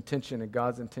Jesus' intention and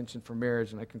God's intention for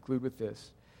marriage, and I conclude with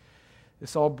this.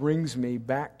 This all brings me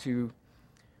back to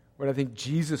what I think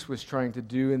Jesus was trying to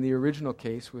do in the original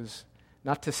case, was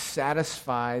not to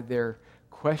satisfy their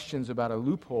questions about a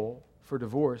loophole for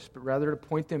divorce, but rather to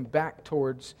point them back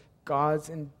towards God's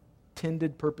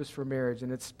intended purpose for marriage.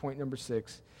 And it's point number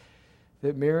 6,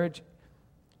 that marriage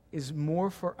is more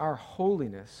for our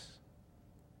holiness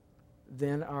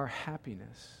than our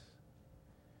happiness.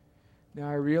 Now,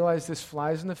 I realize this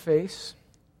flies in the face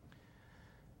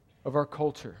of our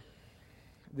culture.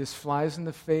 This flies in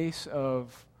the face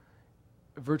of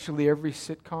virtually every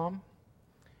sitcom,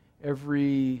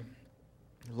 every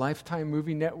Lifetime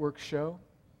Movie Network show,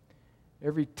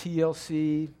 every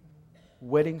TLC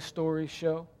wedding story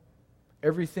show,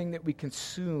 everything that we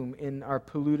consume in our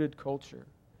polluted culture.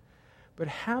 But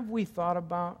have we thought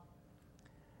about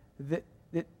that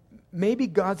maybe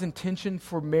God's intention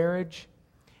for marriage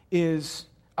is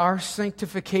our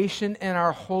sanctification and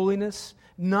our holiness,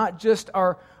 not just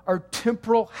our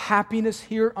temporal happiness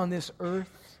here on this earth?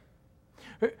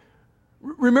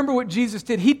 Remember what Jesus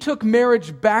did. He took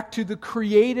marriage back to the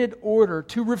created order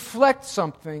to reflect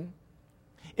something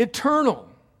eternal.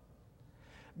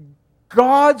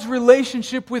 God's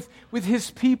relationship with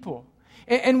His people.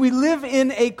 And we live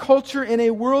in a culture, in a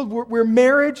world where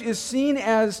marriage is seen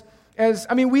as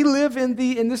we live in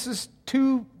and this is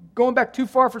going back too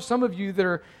far for some of you that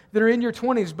are in your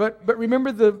 20s, but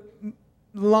remember the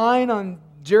line on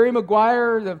Jerry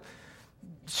Maguire, the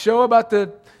show about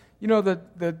the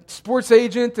sports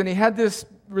agent, and he had this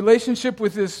relationship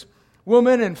with this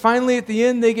woman, and finally at the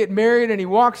end they get married, and he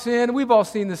walks in. We've all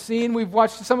seen the scene.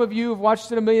 Some of you have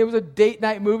watched it a million. It was a date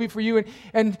night movie for you,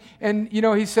 and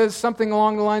he says something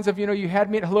along the lines of, you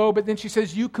had me at hello, but then she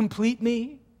says, you complete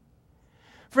me.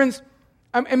 Friends,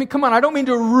 I mean, come on, I don't mean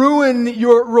to ruin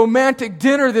your romantic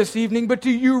dinner this evening, but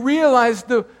do you realize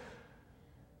the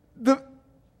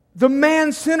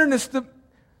man-centeredness, the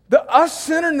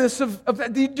us-centeredness of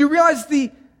that? Do you realize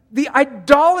the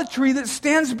idolatry that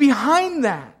stands behind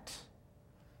that?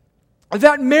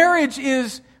 That marriage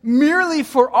is merely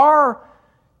for our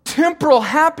temporal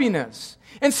happiness.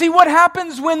 And see what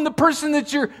happens when the person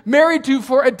that you're married to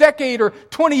for a decade or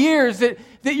 20 years, that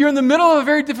you're in the middle of a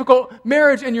very difficult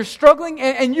marriage and you're struggling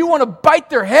and you want to bite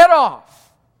their head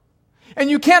off. And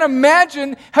you can't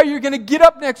imagine how you're going to get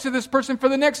up next to this person for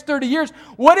the next 30 years.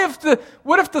 What if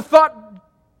the thought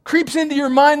creeps into your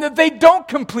mind that they don't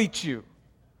complete you?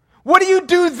 What do you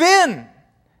do then?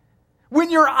 When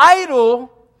your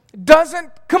idol doesn't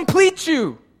complete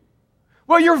you?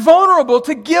 Well, you're vulnerable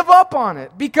to give up on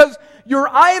it, because your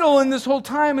idol in this whole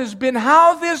time has been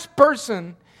how this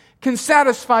person can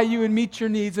satisfy you and meet your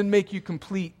needs and make you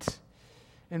complete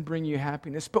and bring you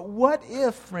happiness. But what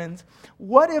if, friends,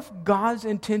 God's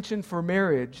intention for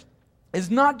marriage is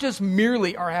not just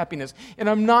merely our happiness? And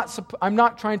I'm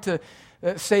not trying to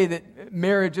say that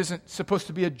marriage isn't supposed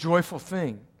to be a joyful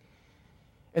thing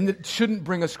and that it shouldn't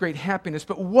bring us great happiness.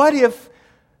 But what if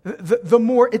the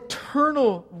more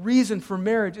eternal reason for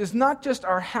marriage is not just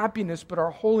our happiness, but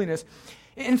our holiness?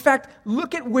 In fact,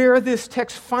 look at where this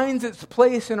text finds its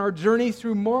place in our journey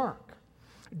through Mark.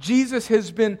 Jesus has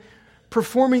been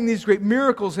performing these great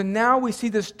miracles. And now we see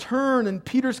this turn in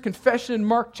Peter's confession in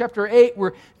Mark chapter 8,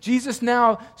 where Jesus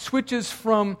now switches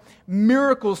from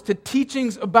miracles to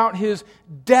teachings about his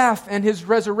death and his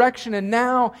resurrection. And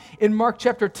now in Mark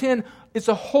chapter 10, it's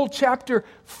a whole chapter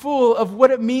full of what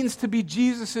it means to be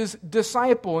Jesus'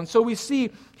 disciple. And so we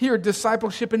see here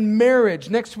discipleship in marriage.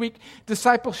 Next week,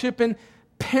 discipleship in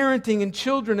parenting and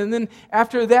children. And then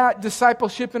after that,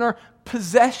 discipleship in our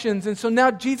possessions. And so now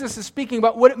Jesus is speaking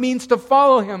about what it means to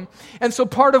follow him. And so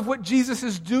part of what Jesus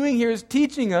is doing here is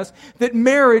teaching us that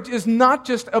marriage is not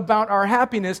just about our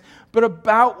happiness, but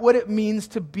about what it means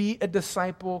to be a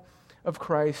disciple of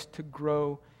Christ, to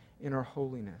grow in our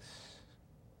holiness.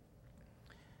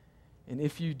 And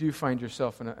if you do find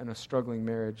yourself in a struggling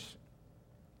marriage,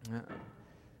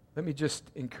 let me just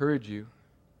encourage you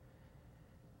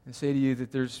and say to you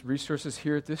that there's resources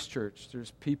here at this church.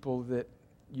 There's people that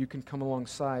you can come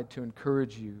alongside to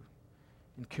encourage you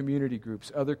in community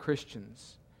groups, other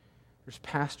Christians. There's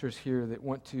pastors here that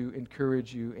want to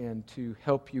encourage you and to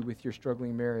help you with your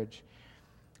struggling marriage.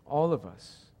 All of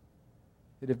us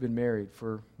that have been married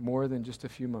for more than just a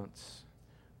few months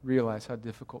realize how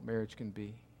difficult marriage can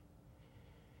be.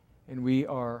 And we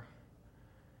are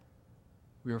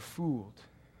fooled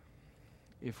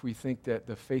if we think that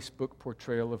the Facebook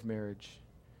portrayal of marriage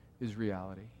is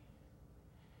reality.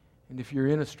 And if you're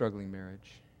in a struggling marriage,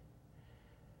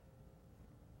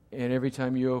 and every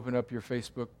time you open up your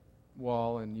Facebook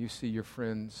wall and you see your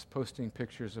friends posting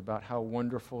pictures about how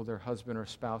wonderful their husband or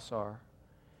spouse are,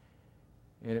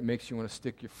 and it makes you want to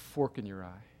stick your fork in your eye.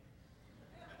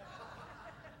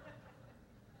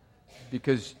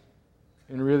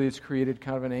 And really it's created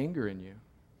kind of an anger in you.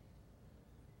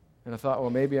 And I thought, well,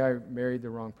 maybe I married the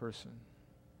wrong person.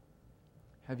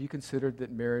 Have you considered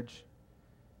that marriage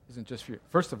isn't just for you?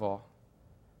 First of all,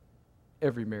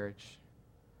 every marriage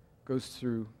goes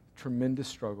through tremendous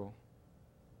struggle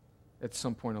at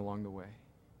some point along the way.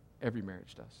 Every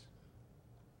marriage does.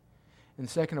 And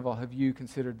second of all, have you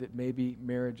considered that maybe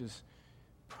marriage is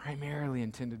primarily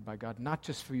intended by God, not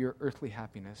just for your earthly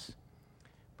happiness,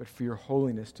 but for your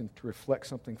holiness to reflect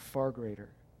something far greater,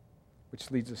 which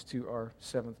leads us to our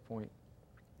seventh point.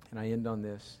 And I end on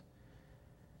this,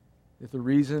 that the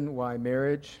reason why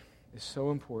marriage is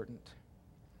so important,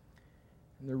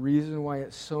 and the reason why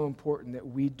it's so important that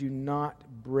we do not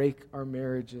break our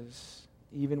marriages,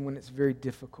 even when it's very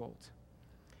difficult,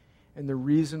 and the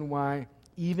reason why,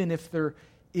 even if there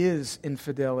is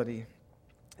infidelity,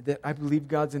 that I believe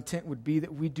God's intent would be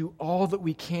that we do all that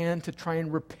we can to try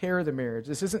and repair the marriage.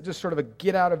 This isn't just sort of a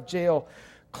get-out-of-jail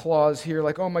clause here,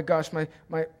 like, oh my gosh, my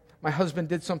husband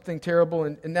did something terrible,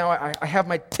 and now I have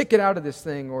my ticket out of this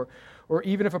thing. Or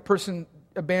even if a person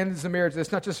abandons the marriage,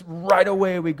 it's not just right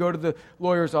away we go to the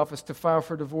lawyer's office to file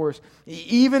for divorce.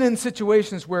 Even in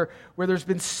situations where there's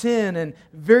been sin and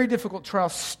very difficult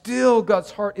trials, still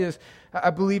God's heart is, I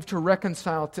believe, to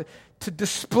reconcile, to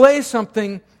display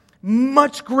something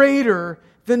much greater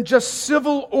than just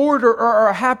civil order or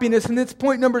our happiness. And that's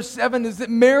point number 7, is that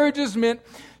marriage is meant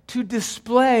to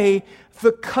display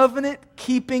the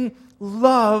covenant-keeping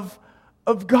love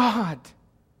of God.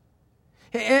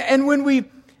 And when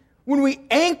we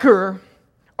anchor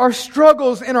our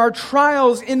struggles and our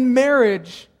trials in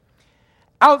marriage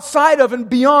outside of and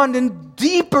beyond and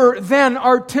deeper than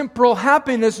our temporal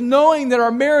happiness, knowing that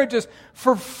our marriage is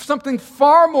for something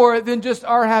far more than just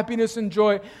our happiness and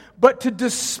joy, but to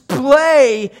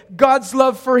display God's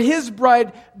love for His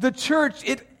bride, the church,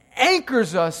 it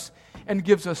anchors us and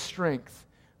gives us strength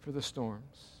for the storms.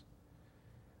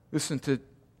 Listen to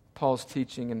Paul's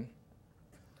teaching and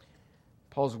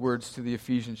Paul's words to the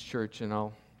Ephesians church, and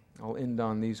I'll end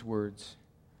on these words.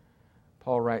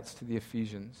 Paul writes to the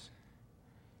Ephesians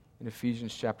in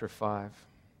Ephesians chapter 5.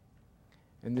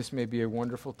 And this may be a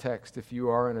wonderful text if you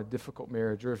are in a difficult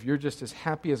marriage, or if you're just as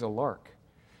happy as a lark,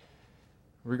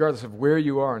 regardless of where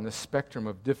you are in the spectrum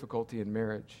of difficulty in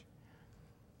marriage.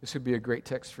 This would be a great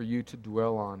text for you to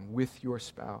dwell on with your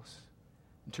spouse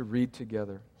and to read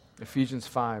together. Ephesians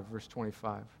 5, verse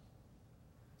 25.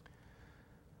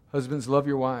 Husbands, love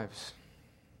your wives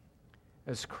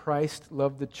as Christ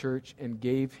loved the church and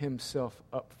gave Himself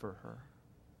up for her,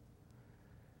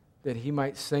 that He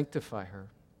might sanctify her,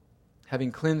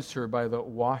 having cleansed her by the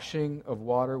washing of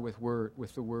water with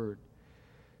the word,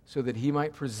 so that He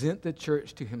might present the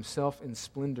church to Himself in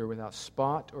splendor, without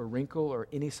spot or wrinkle or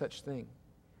any such thing,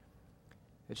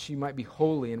 that she might be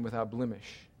holy and without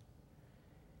blemish.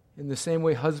 In the same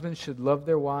way, husbands should love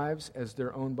their wives as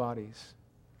their own bodies.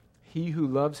 He who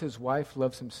loves his wife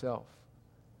loves himself.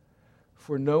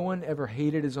 For no one ever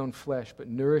hated his own flesh, but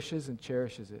nourishes and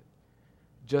cherishes it,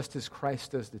 just as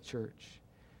Christ does the church,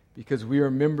 because we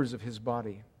are members of his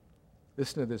body.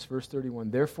 Listen to this, verse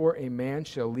 31. Therefore a man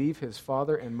shall leave his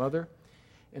father and mother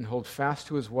and hold fast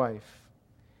to his wife,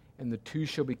 and the two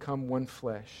shall become one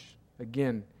flesh.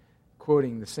 Again,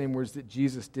 quoting the same words that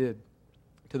Jesus did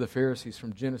to the Pharisees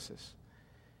from Genesis.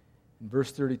 In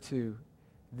verse 32,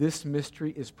 this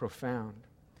mystery is profound,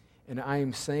 and I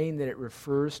am saying that it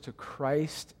refers to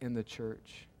Christ and the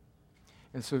church.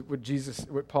 And so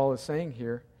what Paul is saying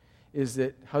here is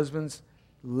that husbands,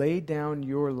 lay down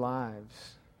your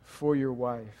lives for your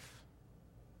wife,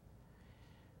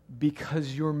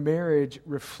 because your marriage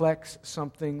reflects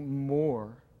something more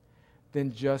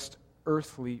than just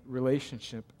earthly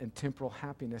relationship and temporal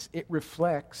happiness.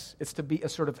 It's to be a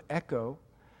sort of echo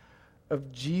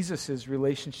of Jesus'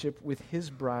 relationship with his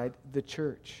bride, the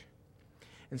church.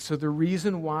 And so the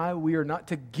reason why we are not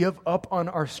to give up on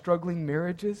our struggling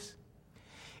marriages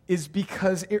is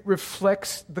because it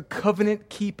reflects the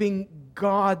covenant-keeping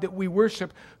God that we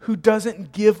worship, who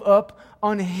doesn't give up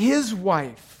on his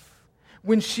wife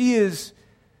when she is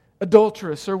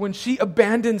adulterous or when she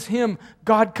abandons him.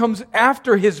 God comes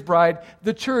after his bride,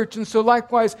 the church. And so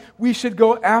likewise, we should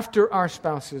go after our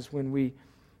spouses when we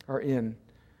are in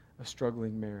a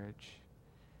struggling marriage,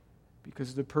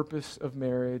 because the purpose of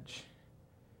marriage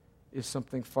is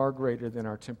something far greater than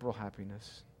our temporal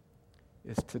happiness.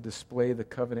 It's to display the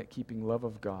covenant-keeping love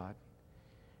of God.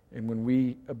 And when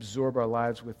we absorb our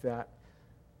lives with that,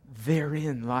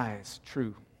 therein lies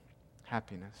true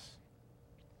happiness.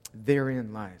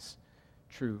 Therein lies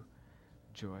true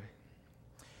joy.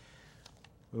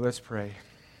 Well, let's pray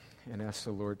and ask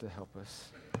the Lord to help us.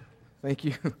 Thank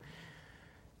you,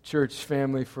 church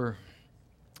family, for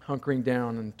hunkering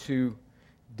down on two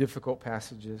difficult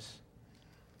passages.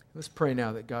 Let's pray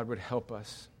now that God would help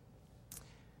us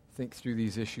think through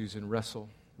these issues and wrestle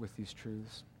with these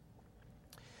truths.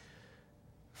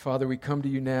 Father, we come to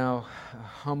you now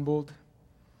humbled.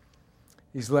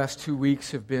 These last 2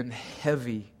 weeks have been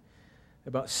heavy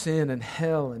about sin and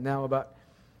hell, and now about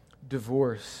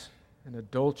divorce and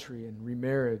adultery and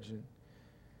remarriage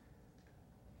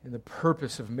and the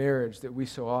purpose of marriage that we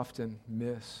so often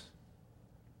miss.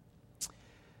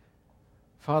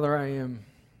 Father, I'm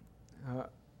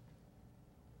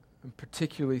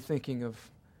particularly thinking of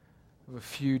a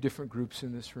few different groups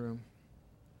in this room.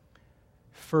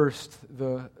 First,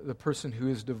 the person who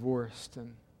is divorced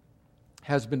and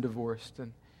has been divorced.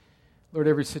 And Lord,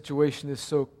 every situation is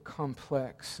so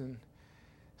complex and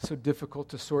so difficult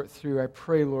to sort through. I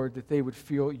pray, Lord, that they would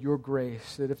feel your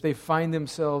grace, that if they find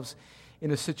themselves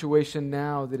in a situation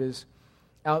now that is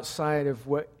outside of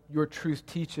what your truth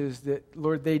teaches, that,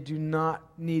 Lord, they do not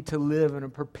need to live in a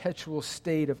perpetual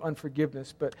state of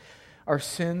unforgiveness, but our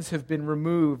sins have been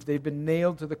removed. They've been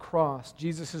nailed to the cross.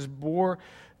 Jesus has bore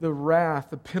the wrath,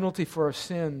 the penalty for our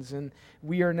sins. And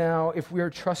we are now, if we are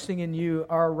trusting in you,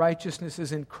 our righteousness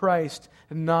is in Christ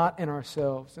and not in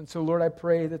ourselves. And so, Lord, I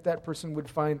pray that that person would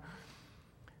find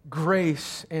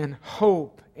grace and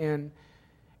hope and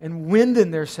wind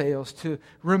in their sails to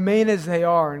remain as they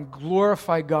are and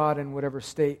glorify God in whatever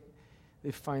state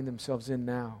they find themselves in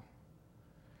now.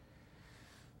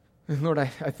 And Lord, I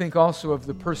think also of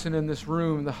the person in this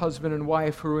room, the husband and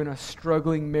wife who are in a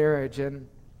struggling marriage, and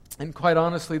quite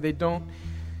honestly, they don't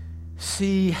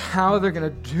see how they're going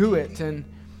to do it. And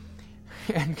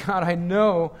God, I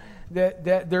know that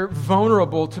they're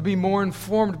vulnerable to be more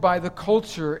informed by the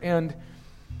culture and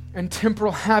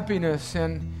temporal happiness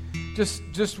and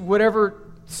just whatever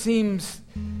seems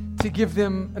to give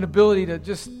them an ability to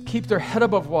just keep their head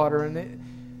above water, and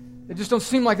they just don't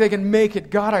seem like they can make it.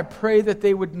 God, I pray that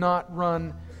they would not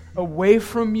run away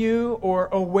from you or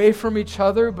away from each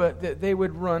other, but that they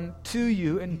would run to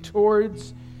you and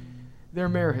towards their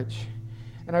marriage.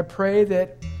 And I pray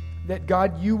that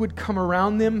God, you would come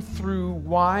around them through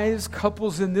wise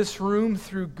couples in this room,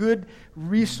 through good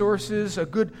resources, a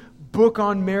good book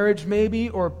on marriage maybe,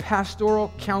 or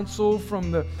pastoral counsel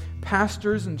from the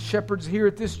pastors and shepherds here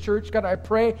at this church. God, I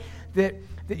pray that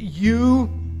you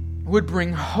would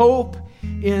bring hope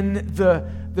in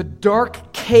the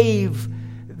dark cave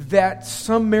that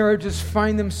some marriages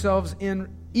find themselves in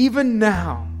even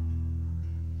now.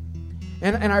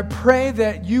 And I pray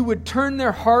that you would turn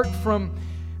their heart from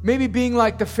maybe being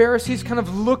like the Pharisees, kind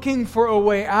of looking for a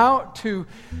way out, to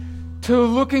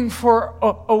looking for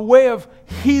a way of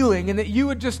healing, and that you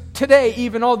would just today,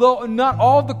 even although not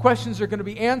all the questions are going to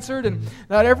be answered and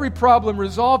not every problem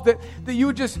resolved, that you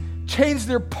would just change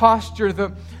their posture.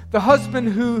 The husband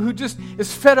who just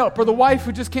is fed up, or the wife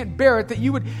who just can't bear it, that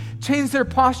you would change their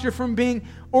posture from being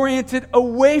oriented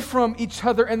away from each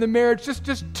other and the marriage.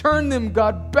 Just turn them,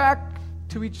 God, back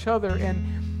to each other,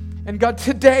 and And God,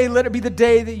 today, let it be the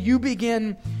day that you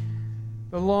begin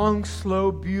the long,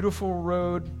 slow, beautiful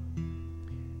road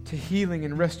to healing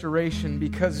and restoration,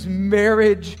 because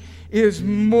marriage is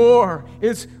more.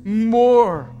 It's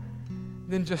more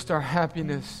than just our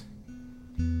happiness.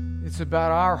 It's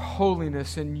about our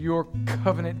holiness and your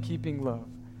covenant-keeping love.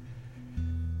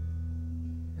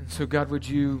 And so, God, would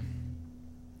you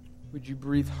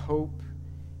breathe hope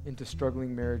into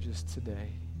struggling marriages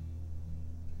today?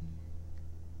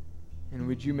 And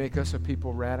would you make us a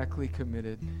people radically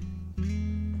committed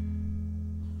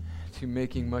to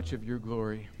making much of your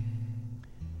glory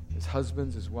as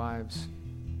husbands, as wives,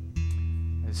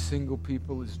 as single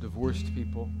people, as divorced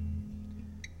people,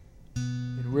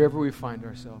 and wherever we find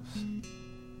ourselves.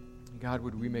 God,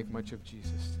 would we make much of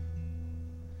Jesus?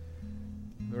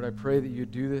 Lord, I pray that you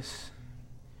do this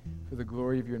for the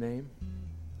glory of your name,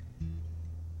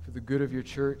 for the good of your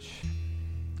church,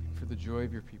 and for the joy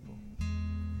of your people.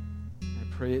 I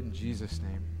pray it in Jesus'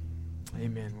 name.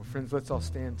 Amen. Well, friends, let's all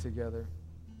stand together.